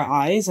pulled over our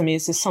eyes?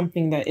 Is this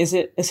is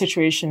it a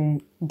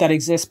situation that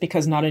exists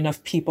because not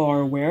enough people are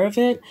aware of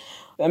it?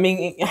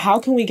 How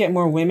can we get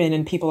more women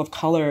and people of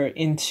color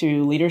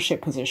into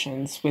leadership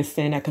positions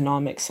within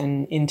economics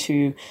and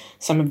into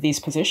some of these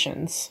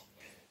positions?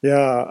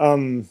 Yeah.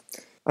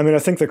 I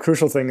think the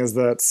crucial thing is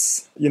that,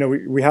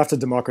 we have to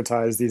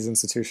democratize these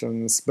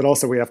institutions, but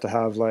also we have to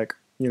have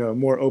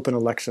more open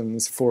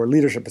elections for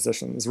leadership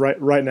positions.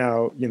 Right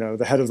now,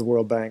 the head of the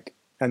World Bank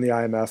and the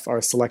IMF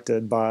are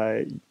selected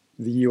by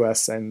the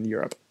US and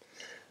Europe.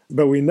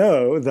 But we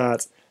know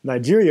that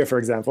Nigeria, for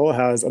example,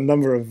 has a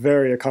number of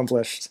very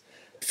accomplished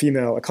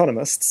female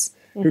economists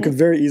who could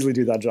very easily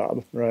do that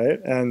job,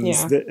 right? And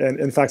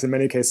in fact, in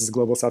many cases,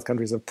 global South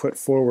countries have put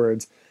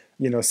forward,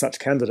 such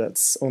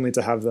candidates only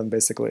to have them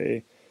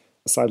basically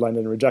sidelined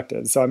and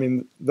rejected. So,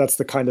 that's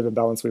the kind of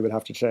imbalance we would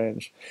have to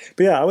change.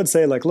 But yeah, I would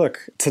say,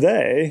 look,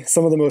 today,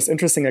 some of the most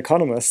interesting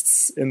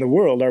economists in the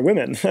world are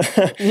women.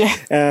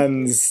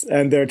 and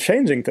they're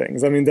changing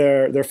things.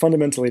 They're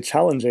fundamentally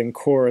challenging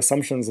core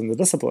assumptions in the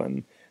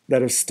discipline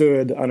that have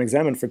stood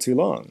unexamined for too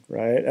long,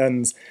 right?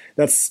 And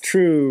that's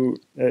true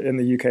in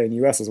the UK and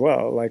US as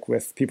well,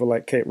 with people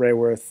like Kate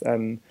Raworth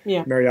and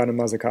Mariana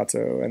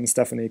Mazzucato and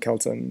Stephanie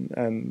Kelton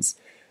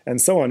and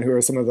so on, who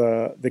are some of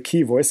the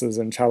key voices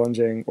in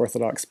challenging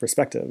orthodox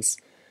perspectives.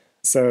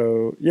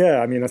 So,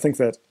 yeah, I think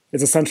that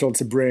it's essential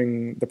to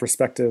bring the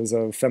perspectives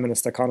of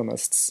feminist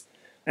economists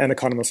and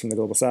economists from the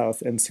Global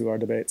South into our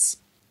debates.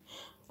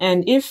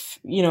 And if,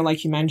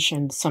 like you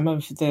mentioned, some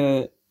of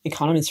the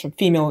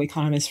female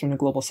economists from the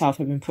Global South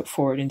have been put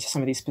forward into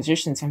some of these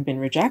positions and been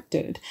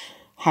rejected,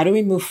 how do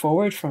we move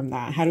forward from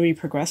that? How do we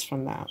progress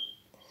from that?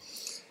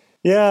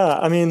 Yeah,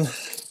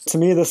 to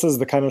me, this is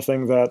the kind of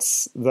thing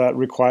that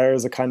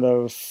requires a kind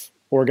of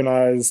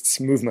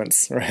organized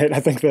movement, right? I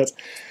think that,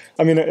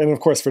 and of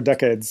course, for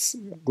decades,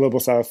 Global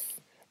South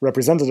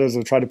representatives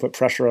have tried to put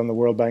pressure on the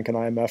World Bank and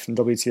IMF and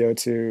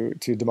WTO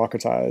to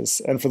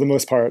democratize. And for the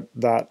most part,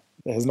 that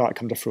has not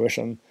come to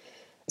fruition.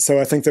 So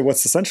I think that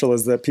what's essential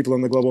is that people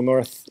in the global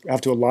north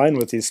have to align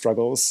with these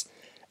struggles,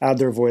 add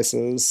their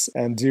voices,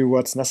 and do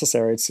what's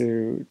necessary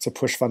to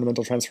push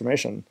fundamental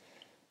transformation.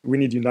 We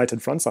need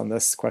united fronts on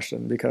this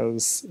question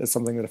because it's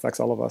something that affects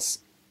all of us.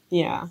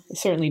 Yeah, it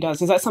certainly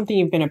does. Is that something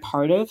you've been a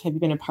part of? Have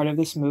you been a part of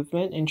this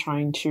movement in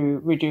trying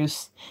to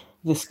reduce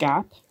this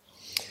gap?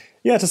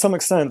 Yeah, to some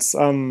extent.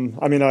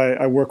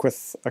 I work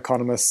with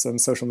economists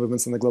and social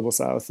movements in the Global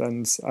South,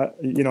 and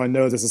I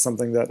know this is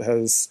something that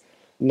has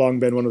long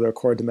been one of their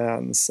core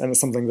demands, and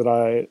it's something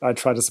that I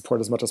try to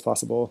support as much as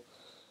possible.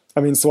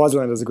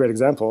 Swaziland is a great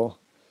example.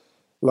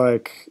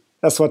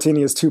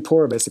 Eswatini is too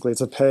poor, basically,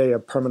 to pay a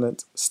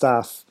permanent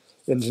staff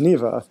in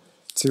Geneva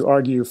to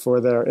argue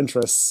for their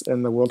interests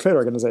in the World Trade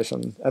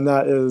Organization. And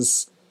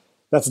that's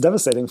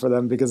devastating for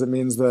them because it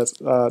means that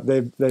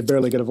they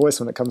barely get a voice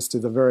when it comes to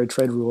the very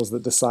trade rules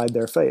that decide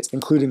their fate,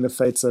 including the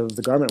fates of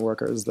the garment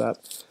workers that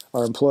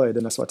are employed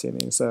in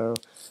Eswatini. So,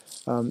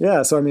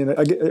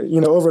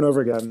 over and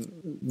over again,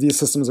 these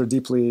systems are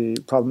deeply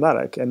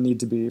problematic and need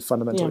to be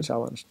fundamentally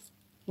challenged.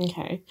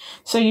 Okay.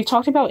 So you've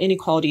talked about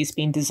inequalities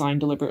being designed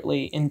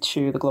deliberately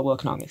into the global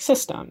economic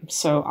system.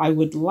 So I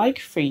would like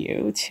for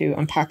you to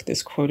unpack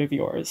this quote of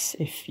yours,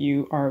 if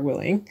you are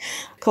willing.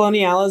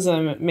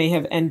 Colonialism may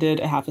have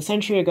ended a half a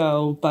century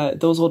ago, but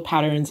those old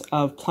patterns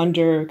of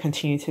plunder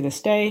continue to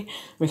this day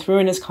with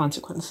ruinous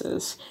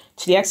consequences.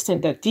 To the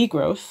extent that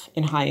degrowth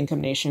in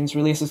high-income nations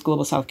releases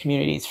global South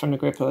communities from the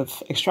grip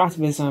of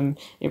extractivism,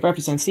 it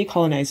represents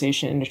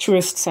decolonization in the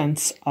truest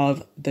sense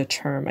of the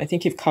term. I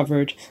think you've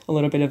covered a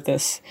little bit of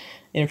this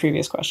in a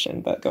previous question,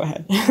 but go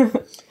ahead.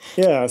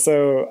 Yeah,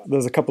 so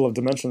there's a couple of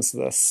dimensions to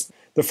this.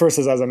 The first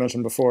is, as I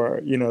mentioned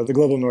before, the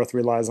global north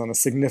relies on a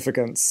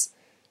significant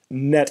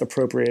net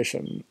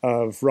appropriation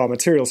of raw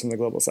materials from the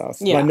global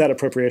south. Yeah. By net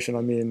appropriation,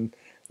 I mean,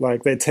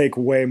 they take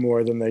way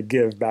more than they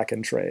give back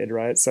in trade,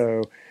 right?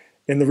 So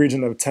in the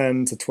region of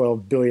 10 to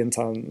 12 billion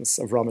tons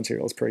of raw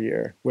materials per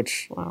year,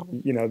 which, Wow.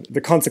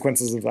 the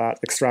consequences of that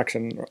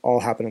extraction all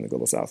happen in the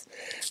global south.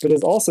 But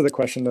there's also the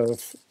question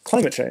of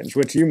climate change,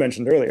 which you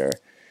mentioned earlier,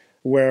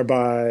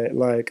 whereby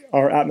like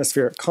our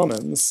atmospheric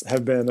commons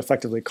have been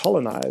effectively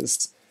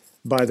colonized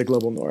by the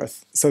global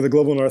north. So the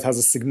global north has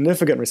a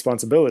significant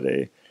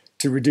responsibility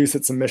to reduce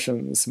its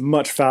emissions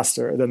much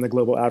faster than the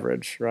global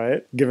average,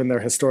 right? Given their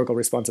historical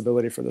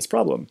responsibility for this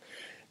problem.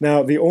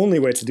 Now, the only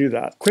way to do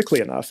that quickly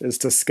enough is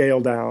to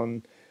scale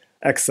down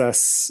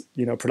excess,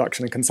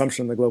 production and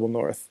consumption in the global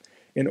north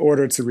in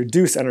order to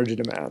reduce energy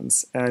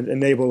demands and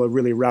enable a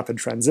really rapid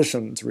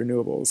transition to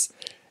renewables.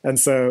 And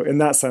so in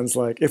that sense,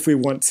 like if we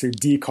want to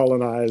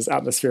decolonize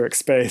atmospheric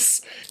space,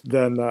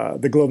 then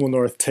the global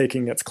north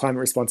taking its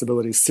climate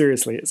responsibilities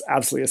seriously is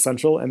absolutely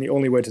essential. And the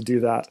only way to do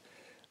that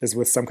is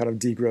with some kind of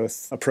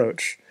degrowth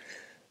approach.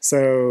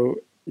 So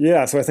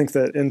I think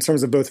that in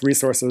terms of both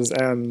resources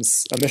and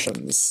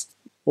emissions,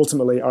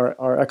 ultimately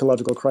our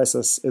ecological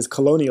crisis is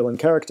colonial in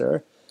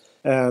character,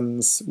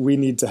 and we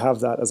need to have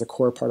that as a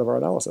core part of our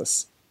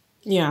analysis.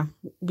 Yeah,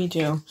 we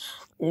do.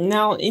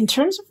 Now, in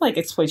terms of like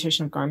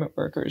exploitation of garment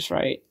workers,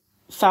 right?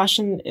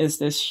 Fashion is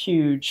this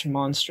huge,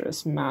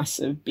 monstrous,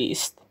 massive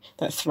beast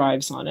that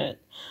thrives on it.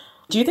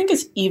 Do you think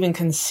it's even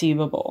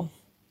conceivable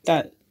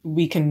that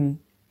we can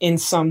in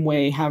some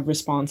way have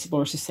responsible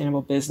or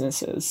sustainable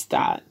businesses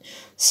that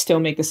still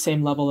make the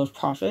same level of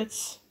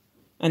profits?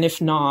 And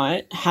if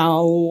not,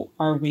 how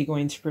are we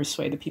going to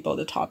persuade the people at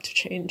the top to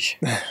change?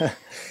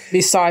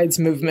 Besides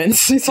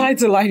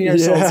aligning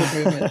ourselves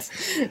with movements.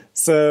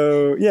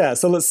 So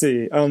let's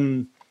see.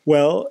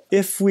 Well,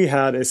 if we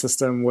had a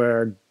system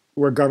where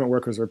garment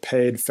workers were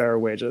paid fair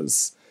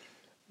wages,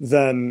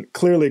 then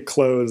clearly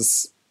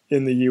clothes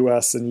in the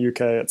US and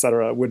UK, et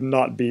cetera, would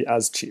not be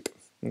as cheap.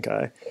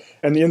 Okay.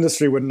 And the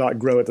industry would not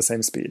grow at the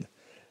same speed.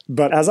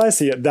 But as I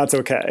see it, that's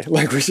okay.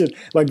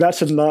 That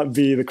should not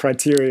be the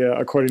criteria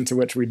according to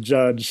which we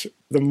judge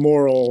the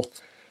moral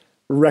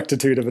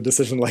rectitude of a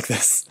decision like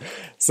this.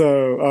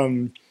 So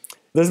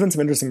there's been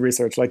some interesting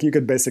research. Like you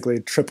could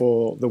basically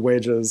triple the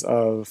wages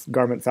of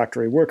garment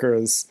factory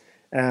workers,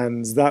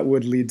 and that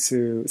would lead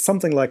to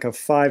something like a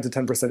 5 to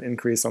 10%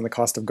 increase on the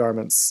cost of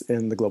garments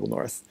in the global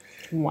north.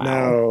 Wow.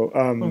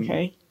 Now,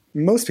 okay.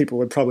 Most people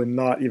would probably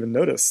not even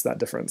notice that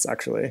difference,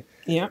 actually.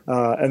 Yeah.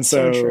 And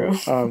so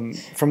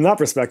from that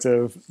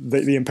perspective,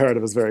 the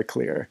imperative is very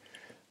clear.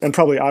 And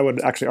probably I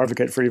would actually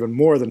advocate for even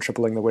more than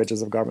tripling the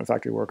wages of garment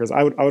factory workers.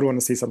 I would want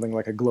to see something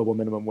like a global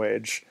minimum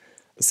wage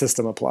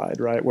system applied,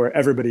 right, where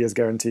everybody is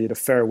guaranteed a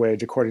fair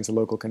wage according to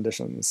local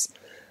conditions.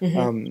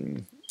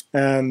 Mm-hmm.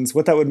 And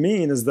what that would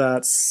mean is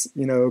that,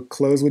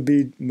 clothes would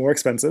be more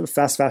expensive.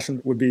 Fast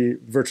fashion would be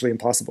virtually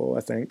impossible,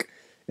 I think,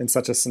 in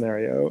such a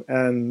scenario.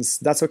 And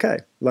that's okay.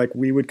 Like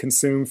we would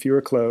consume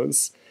fewer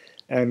clothes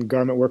and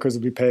garment workers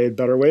would be paid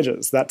better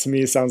wages. That to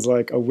me sounds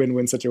like a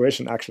win-win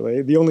situation,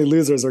 actually. The only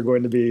losers are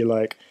going to be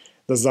like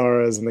the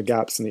Zaras and the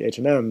Gaps and the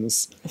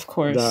H&Ms. Of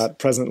course. That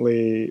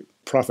presently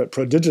profit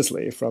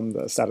prodigiously from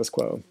the status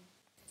quo.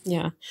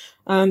 Yeah.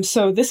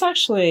 So this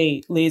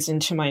actually leads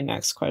into my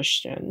next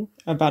question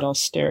about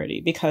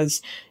austerity,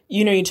 because,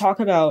 you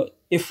talk about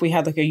if we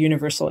had like a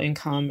universal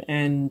income,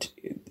 and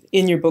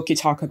in your book, you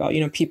talk about,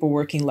 people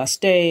working less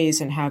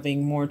days and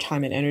having more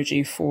time and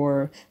energy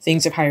for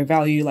things of higher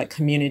value, like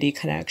community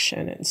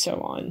connection and so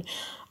on.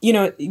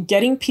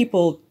 Getting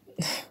people,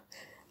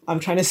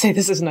 I'm trying to say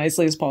this as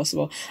nicely as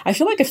possible. I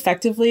feel like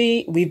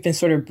effectively we've been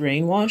sort of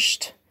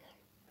brainwashed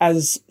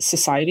as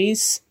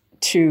societies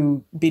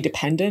to be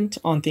dependent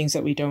on things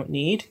that we don't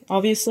need,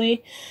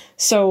 obviously.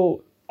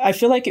 So I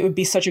feel like it would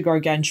be such a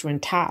gargantuan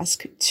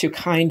task to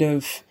kind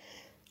of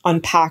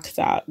unpack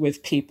that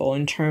with people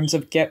in terms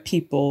of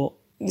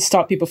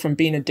stop people from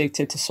being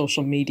addicted to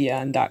social media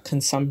and that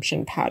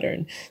consumption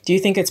pattern. Do you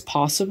think it's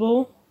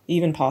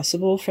even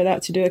possible for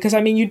that to do it? Because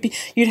I mean,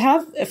 you'd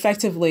have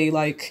effectively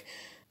like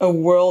a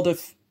world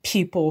of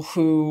people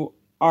who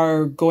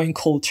are going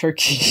cold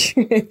turkey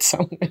in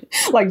some way,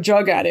 like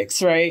drug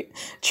addicts, right?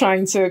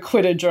 Trying to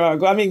quit a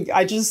drug. I mean,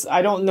 I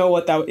don't know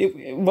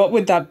what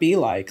would that be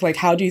like? Like,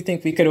 how do you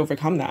think we could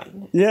overcome that?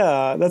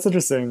 Yeah, that's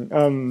interesting.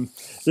 And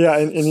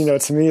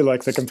to me,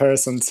 like the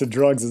comparison to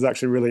drugs is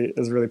actually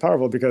really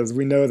powerful, because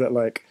we know that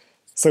like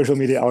social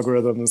media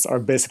algorithms are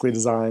basically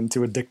designed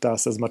to addict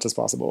us as much as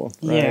possible,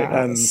 right?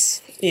 And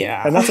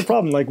that's a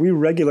problem. Like we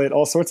regulate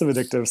all sorts of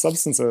addictive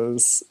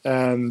substances,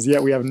 and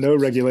yet we have no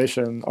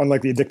regulation on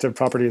like the addictive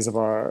properties of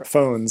our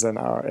phones and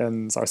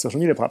our social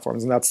media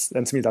platforms,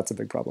 and to me that's a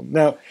big problem.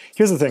 Now,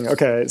 here's the thing.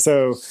 Okay,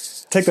 so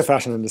take the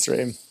fashion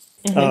industry.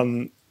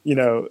 Mm-hmm.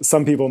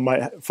 Some people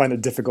might find it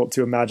difficult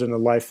to imagine a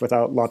life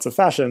without lots of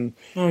fashion.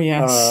 Oh,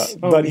 yes.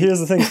 But here's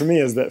the thing for me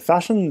is that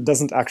fashion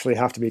doesn't actually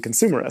have to be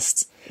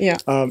consumerist. Yeah.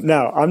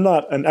 Now, I'm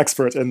not an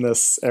expert in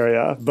this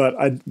area, but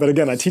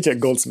again, I teach at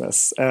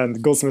Goldsmiths,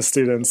 and Goldsmiths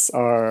students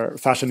are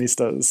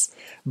fashionistas.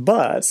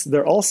 But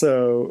they're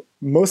also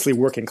mostly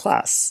working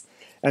class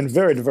and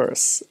very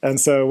diverse. And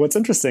so what's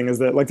interesting is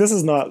that like this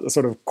is not a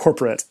sort of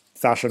corporate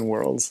fashion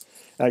world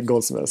at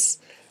Goldsmiths.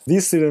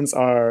 these students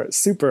are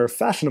super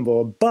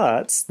fashionable,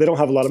 but they don't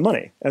have a lot of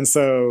money. And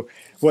so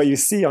what you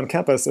see on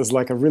campus is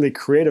like a really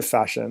creative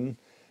fashion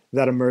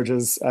that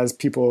emerges as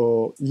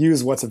people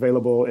use what's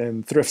available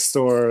in thrift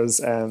stores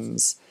and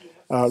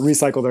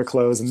recycle their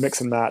clothes and mix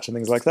and match and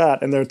things like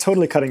that. And they're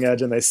totally cutting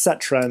edge and they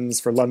set trends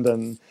for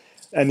London,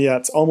 and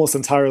yet almost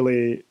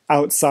entirely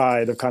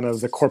outside of kind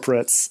of the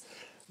corporate's,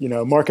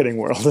 marketing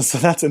world. So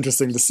that's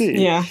interesting to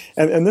see. Yeah.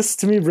 And this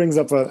to me brings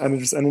up an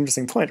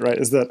interesting point, right?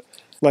 Is that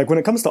like when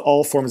it comes to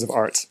all forms of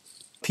art,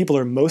 people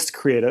are most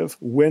creative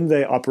when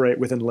they operate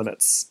within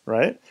limits,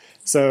 right?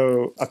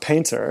 So a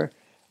painter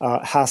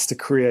has to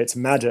create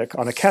magic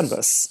on a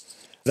canvas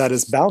that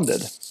is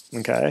bounded,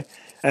 okay?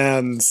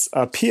 And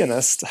a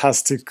pianist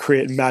has to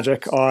create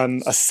magic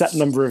on a set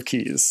number of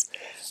keys.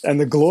 And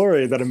the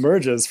glory that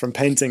emerges from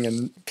painting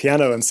and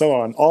piano and so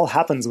on all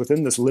happens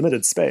within this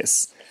limited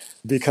space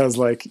because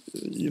like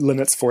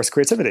limits force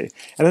creativity.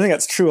 And I think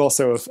that's true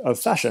also of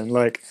fashion.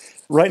 Like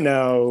right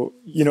now,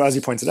 as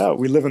you pointed out,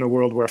 we live in a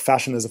world where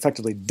fashion is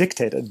effectively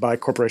dictated by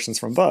corporations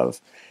from above.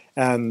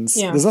 And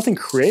there's nothing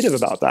creative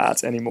about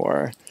that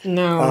anymore.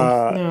 No.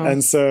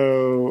 And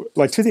so,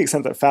 like, to the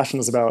extent that fashion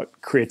is about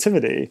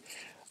creativity,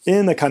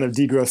 in a kind of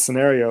degrowth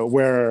scenario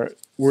where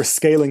we're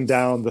scaling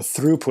down the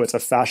throughput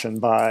of fashion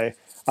by,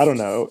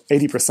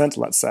 80%,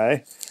 let's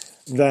say,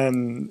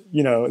 then,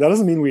 that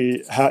doesn't mean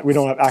we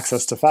don't have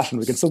access to fashion.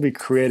 We can still be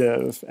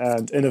creative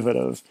and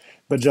innovative,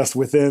 but just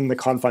within the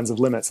confines of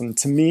limits. And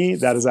to me,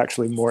 that is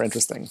actually more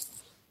interesting.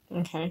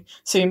 Okay.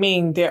 So you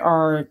mean there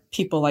are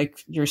people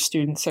like your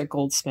students at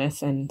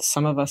Goldsmith and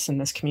some of us in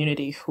this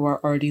community who are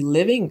already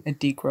living a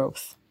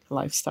degrowth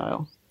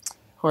lifestyle?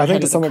 I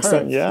think to some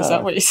extent, yeah. Is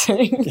that what you're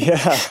saying?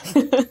 Yeah.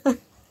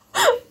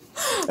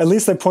 At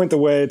least they point the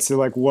way to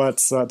like an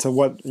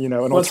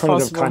alternative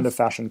possible kind of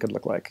fashion could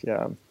look like.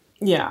 Yeah.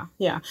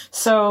 Yeah.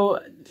 So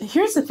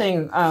here's the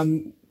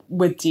thing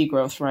with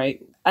degrowth,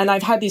 right? And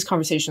I've had these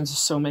conversations with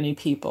so many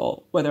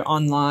people, whether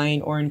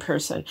online or in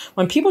person.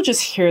 When people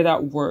just hear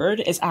that word,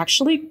 it's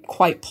actually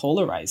quite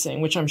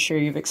polarizing, which I'm sure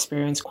you've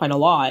experienced quite a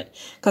lot,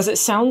 because it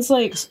sounds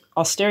like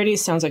austerity, it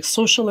sounds like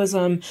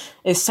socialism.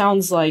 It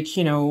sounds like,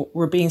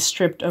 we're being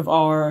stripped of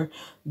our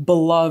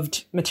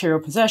beloved material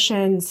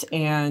possessions.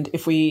 And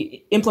if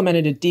we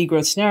implemented a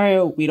degrowth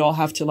scenario, we'd all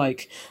have to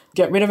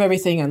get rid of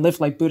everything and live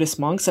like Buddhist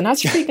monks. And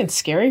that's freaking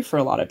scary for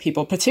a lot of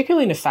people,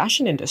 particularly in the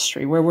fashion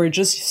industry, where we're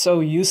just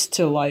so used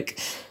to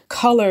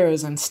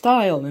colors and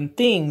style and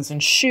things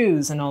and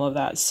shoes and all of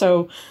that.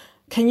 So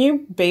can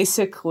you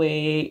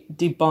basically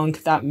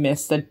debunk that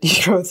myth that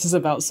degrowth is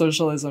about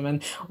socialism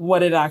and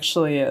what it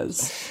actually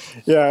is?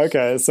 Yeah,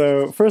 okay.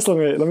 So first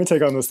let me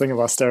take on this thing of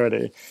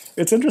austerity.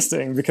 It's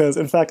interesting because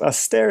in fact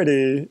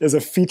austerity is a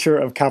feature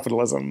of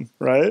capitalism,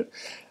 right?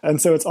 And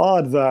so it's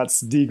odd that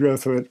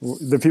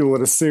the people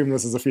would assume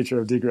this is a feature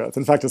of degrowth.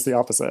 In fact, it's the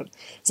opposite.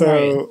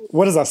 So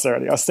What is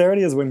austerity?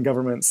 Austerity is when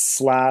governments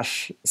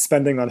slash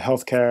spending on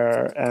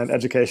healthcare and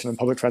education and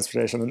public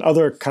transportation and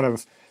other kind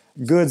of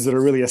goods that are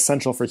really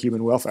essential for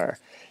human welfare.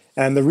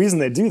 And the reason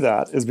they do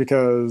that is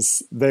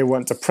because they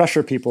want to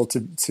pressure people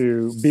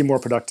to be more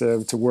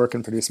productive, to work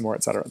and produce more,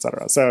 et cetera, et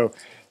cetera. So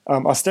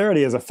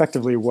austerity is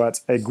effectively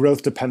what a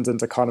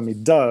growth-dependent economy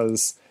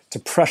does to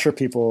pressure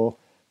people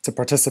to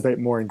participate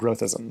more in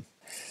growthism.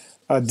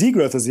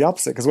 Degrowth is the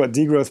opposite, because what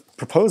degrowth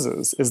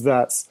proposes is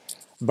that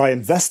by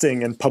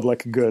investing in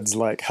public goods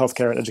like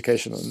healthcare and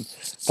education and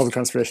public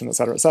transportation, et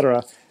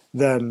cetera,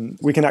 then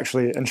we can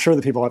actually ensure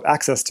that people have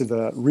access to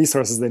the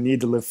resources they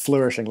need to live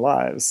flourishing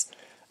lives,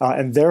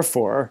 and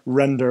therefore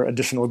render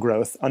additional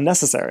growth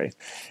unnecessary.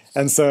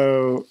 And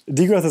so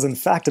degrowth is in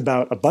fact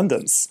about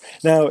abundance.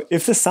 Now,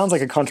 if this sounds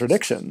like a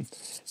contradiction,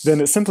 then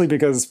it's simply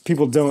because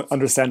people don't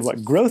understand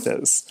what growth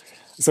is.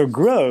 So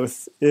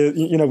growth is,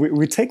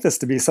 we take this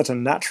to be such a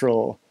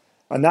natural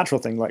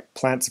thing, like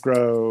plants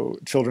grow,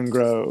 children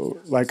grow,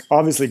 like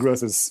obviously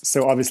growth is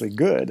so obviously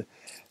good.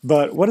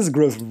 But what is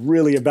growth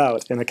really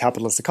about in a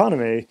capitalist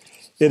economy?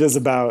 It is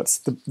about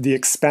the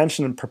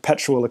expansion and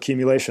perpetual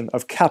accumulation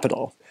of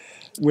capital,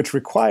 which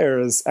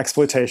requires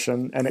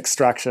exploitation and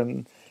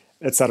extraction,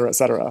 et cetera, et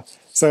cetera.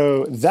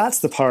 So that's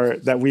the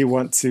part that we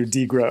want to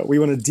degrow. We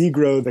want to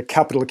degrow the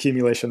capital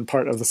accumulation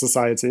part of the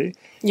society,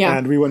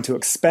 and we want to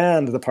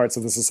expand the parts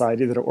of the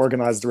society that are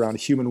organized around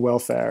human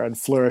welfare and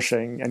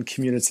flourishing and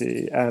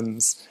community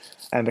and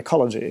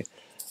ecology.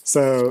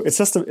 So it's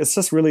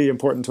just really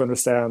important to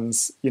understand,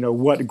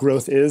 what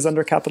growth is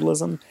under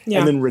capitalism,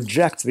 and then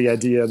reject the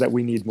idea that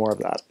we need more of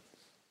that.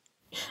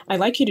 I'd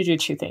like you to do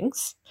two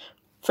things.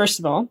 First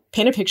of all,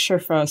 paint a picture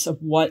for us of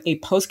what a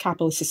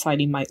post-capitalist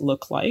society might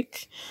look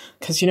like.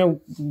 Because,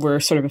 we're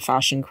sort of a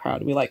fashion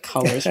crowd. We like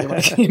colors, we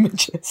like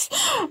images.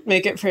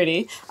 Make it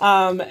pretty.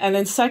 And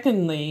then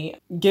secondly,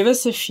 give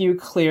us a few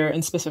clear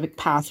and specific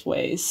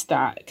pathways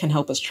that can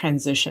help us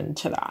transition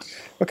to that.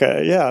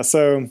 Okay, yeah.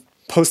 So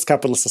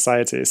post-capitalist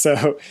society.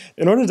 So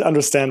in order to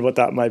understand what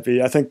that might be,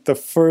 I think the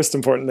first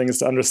important thing is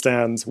to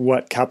understand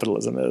what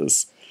capitalism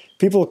is.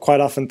 people quite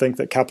often think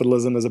that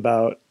capitalism is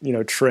about,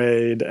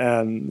 trade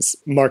and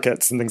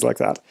markets and things like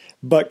that.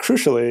 But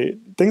crucially,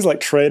 things like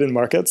trade and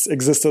markets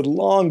existed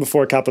long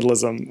before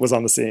capitalism was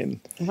on the scene.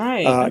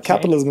 Right. Okay.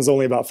 Capitalism is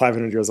only about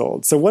 500 years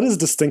old. So what is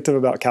distinctive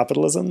about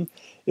capitalism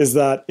is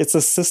that it's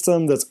a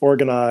system that's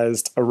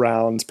organized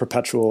around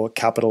perpetual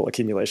capital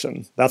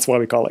accumulation. That's why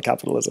we call it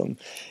capitalism.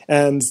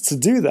 And to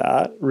do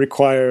that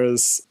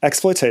requires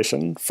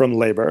exploitation from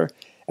labor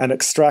and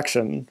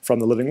extraction from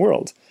the living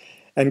world.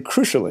 And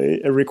crucially,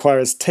 it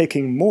requires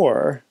taking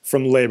more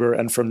from labor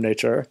and from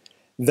nature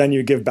than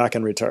you give back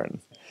in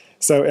return.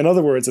 So in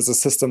other words, it's a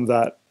system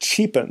that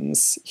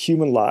cheapens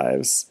human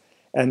lives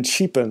and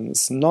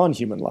cheapens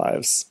non-human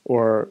lives,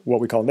 or what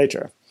we call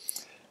nature.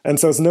 And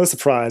so it's no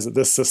surprise that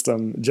this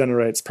system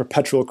generates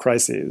perpetual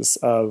crises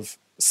of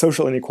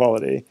social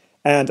inequality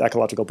and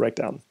ecological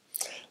breakdown.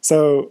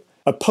 So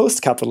a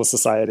post-capitalist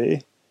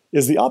society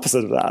is the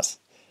opposite of that.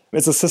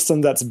 It's a system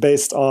that's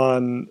based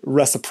on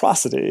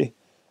reciprocity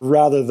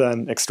rather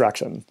than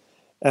extraction.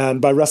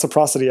 And by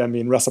reciprocity, I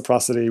mean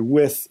reciprocity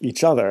with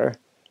each other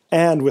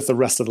and with the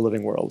rest of the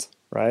living world,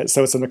 right?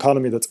 So it's an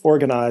economy that's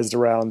organized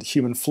around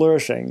human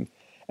flourishing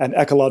and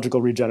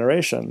ecological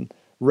regeneration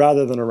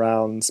rather than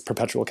around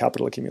perpetual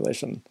capital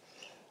accumulation.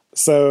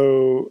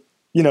 So,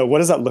 what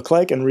does that look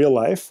like in real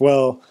life?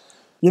 Well,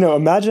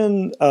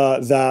 imagine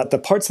that the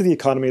parts of the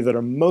economy that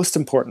are most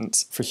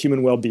important for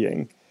human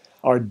well-being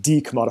are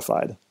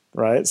decommodified,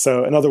 right?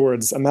 So in other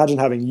words, imagine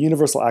having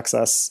universal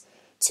access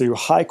to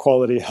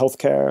high-quality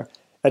healthcare,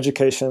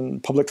 education,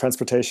 public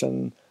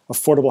transportation,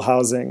 affordable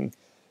housing,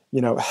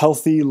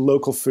 healthy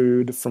local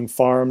food from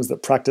farms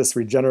that practice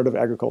regenerative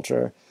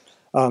agriculture.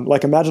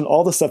 Imagine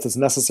all the stuff that's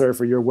necessary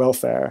for your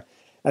welfare,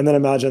 and then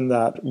imagine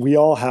that we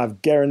all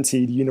have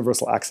guaranteed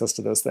universal access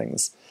to those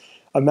things.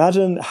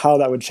 Imagine how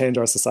that would change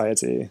our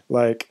society.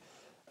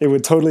 It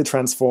would totally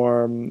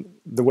transform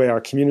the way our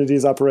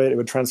communities operate. It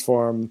would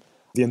transform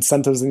the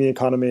incentives in the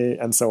economy,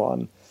 and so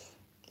on.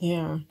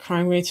 Yeah,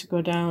 crime rates would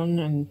go down,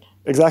 and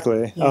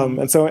exactly. Yeah.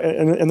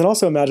 And then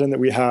also imagine that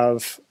we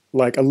have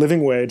a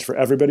living wage for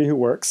everybody who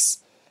works,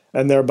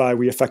 and thereby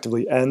we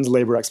effectively end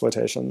labor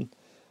exploitation.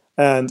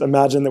 And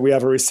imagine that we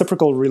have a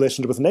reciprocal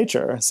relationship with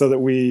nature, so that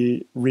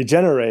we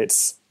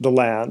regenerate the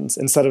land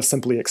instead of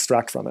simply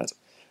extract from it,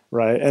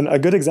 right? And a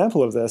good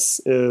example of this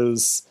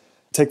is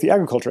take the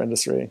agriculture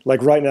industry.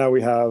 Right now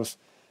we have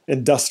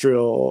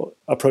industrial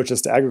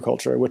approaches to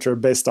agriculture, which are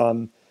based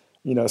on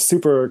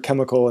super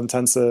chemical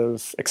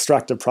intensive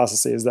extractive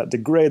processes that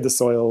degrade the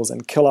soils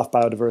and kill off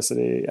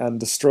biodiversity and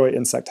destroy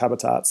insect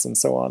habitats and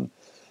so on.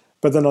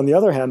 But then on the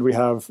other hand, we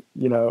have,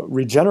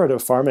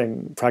 regenerative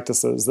farming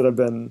practices that have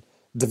been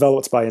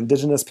developed by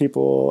indigenous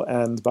people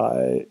and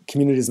by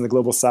communities in the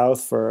global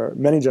south for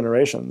many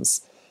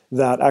generations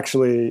that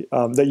actually,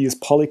 that use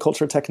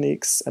polyculture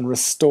techniques and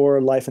restore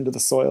life into the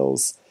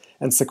soils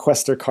and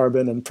sequester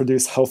carbon and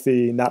produce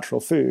healthy natural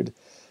food.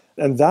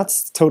 And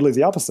that's totally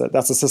the opposite.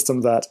 That's a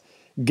system that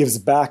gives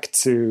back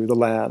to the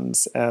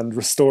lands and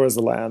restores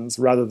the lands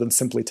rather than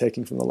simply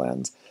taking from the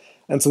land.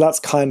 And so that's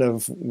kind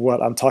of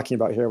what I'm talking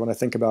about here when I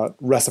think about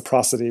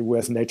reciprocity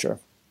with nature.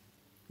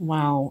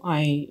 Wow,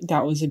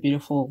 that was a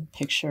beautiful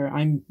picture.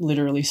 I'm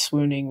literally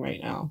swooning right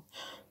now,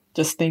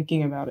 just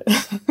thinking about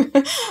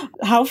it.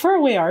 How far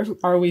away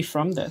are we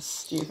from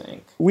this, do you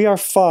think? We are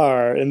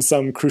far in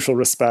some crucial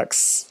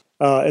respects,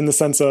 in the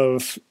sense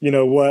of,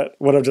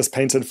 what I've just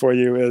painted for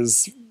you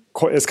is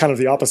kind of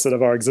the opposite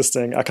of our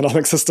existing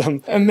economic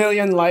system. A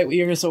million light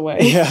years away.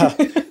 Yeah.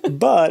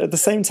 But at the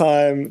same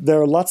time,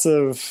 there are lots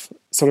of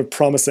sort of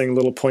promising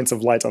little points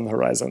of light on the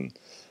horizon.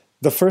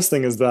 The first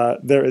thing is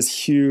that there is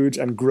huge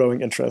and growing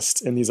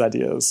interest in these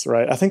ideas,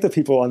 right? I think that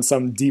people on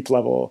some deep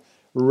level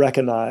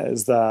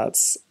recognize that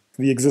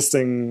the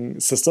existing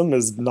system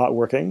is not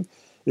working,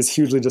 is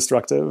hugely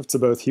destructive to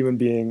both human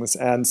beings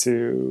and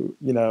to,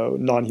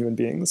 non-human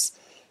beings.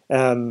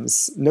 And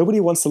nobody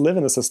wants to live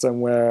in a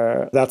system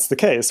where that's the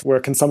case,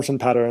 where consumption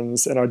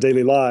patterns in our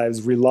daily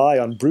lives rely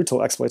on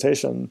brutal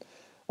exploitation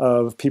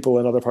of people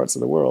in other parts of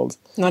the world.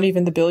 Not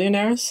even the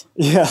billionaires?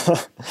 Yeah.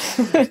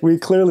 We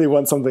clearly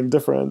want something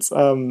different.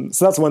 So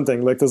that's one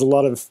thing.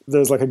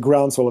 There's a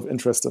groundswell of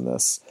interest in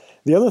this.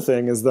 The other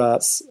thing is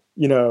that,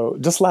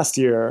 just last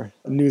year,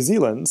 New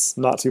Zealand,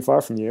 not too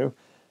far from you,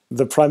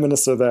 the prime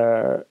minister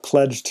there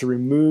pledged to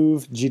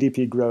remove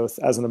GDP growth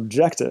as an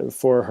objective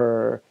for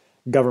her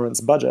government's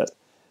budget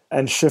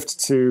and shift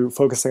to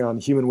focusing on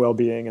human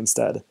well-being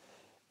instead.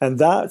 And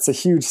that's a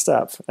huge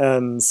step.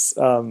 And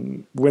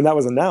when that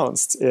was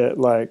announced, it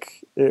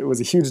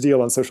was a huge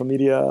deal on social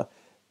media,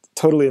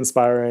 totally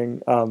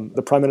inspiring.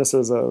 The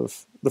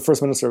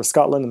First Minister of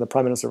Scotland and the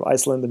Prime Minister of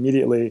Iceland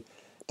immediately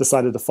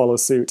decided to follow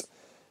suit.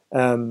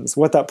 And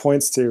what that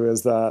points to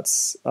is that,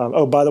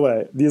 by the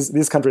way,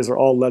 these countries are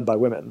all led by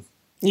women.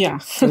 Yeah.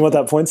 And what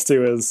that points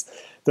to is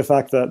the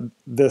fact that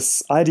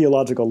this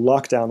ideological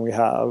lockdown we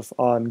have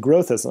on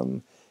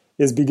growthism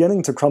is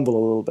beginning to crumble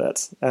a little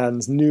bit,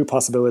 and new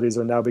possibilities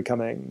are now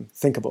becoming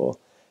thinkable.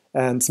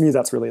 And to me,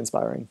 that's really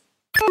inspiring.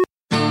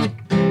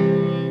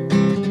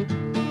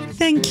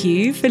 thank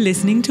you for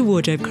listening to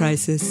Wardrobe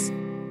Crisis.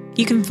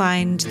 You can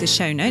find the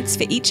show notes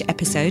for each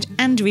episode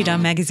and read our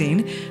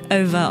magazine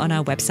over on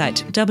our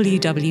website,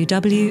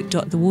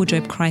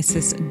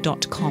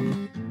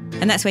 www.thewardrobecrisis.com.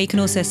 And that's where you can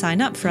also sign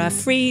up for our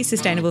free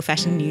sustainable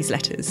fashion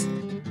newsletters.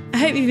 I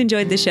hope you've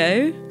enjoyed the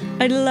show.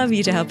 I'd love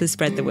you to help us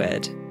spread the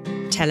word.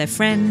 Tell a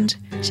friend,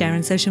 share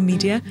on social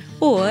media,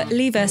 or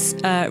leave us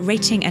a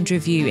rating and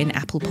review in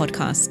Apple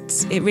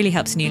Podcasts. It really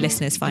helps new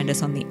listeners find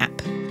us on the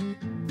app.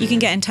 You can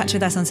get in touch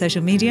with us on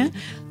social media.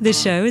 The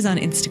show is on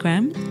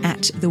Instagram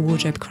at The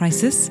Wardrobe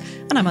Crisis,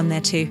 and I'm on there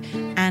too,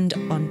 and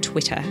on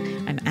Twitter.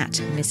 I'm at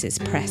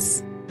Mrs.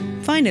 Press.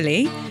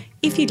 Finally,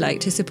 if you'd like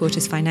to support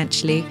us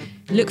financially,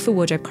 look for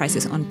Wardrobe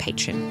Crisis on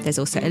Patreon. There's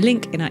also a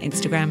link in our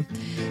Instagram.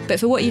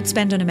 But for what you'd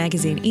spend on a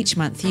magazine each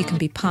month, you can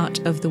be part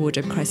of the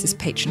Wardrobe Crisis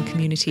Patreon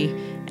community,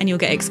 and you'll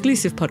get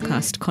exclusive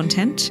podcast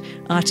content,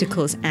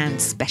 articles,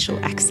 and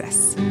special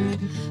access.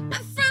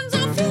 My friends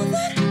all feel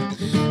that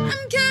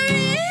I'm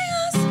carrying a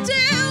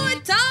still. I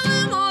tell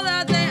them all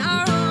that they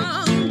are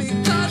wrong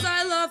because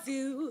I love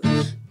you,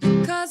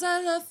 because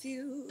I love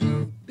you,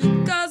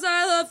 because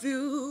I love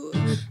you,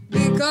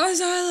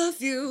 because I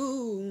love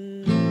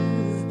you,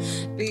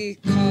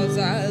 because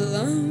I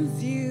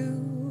love you.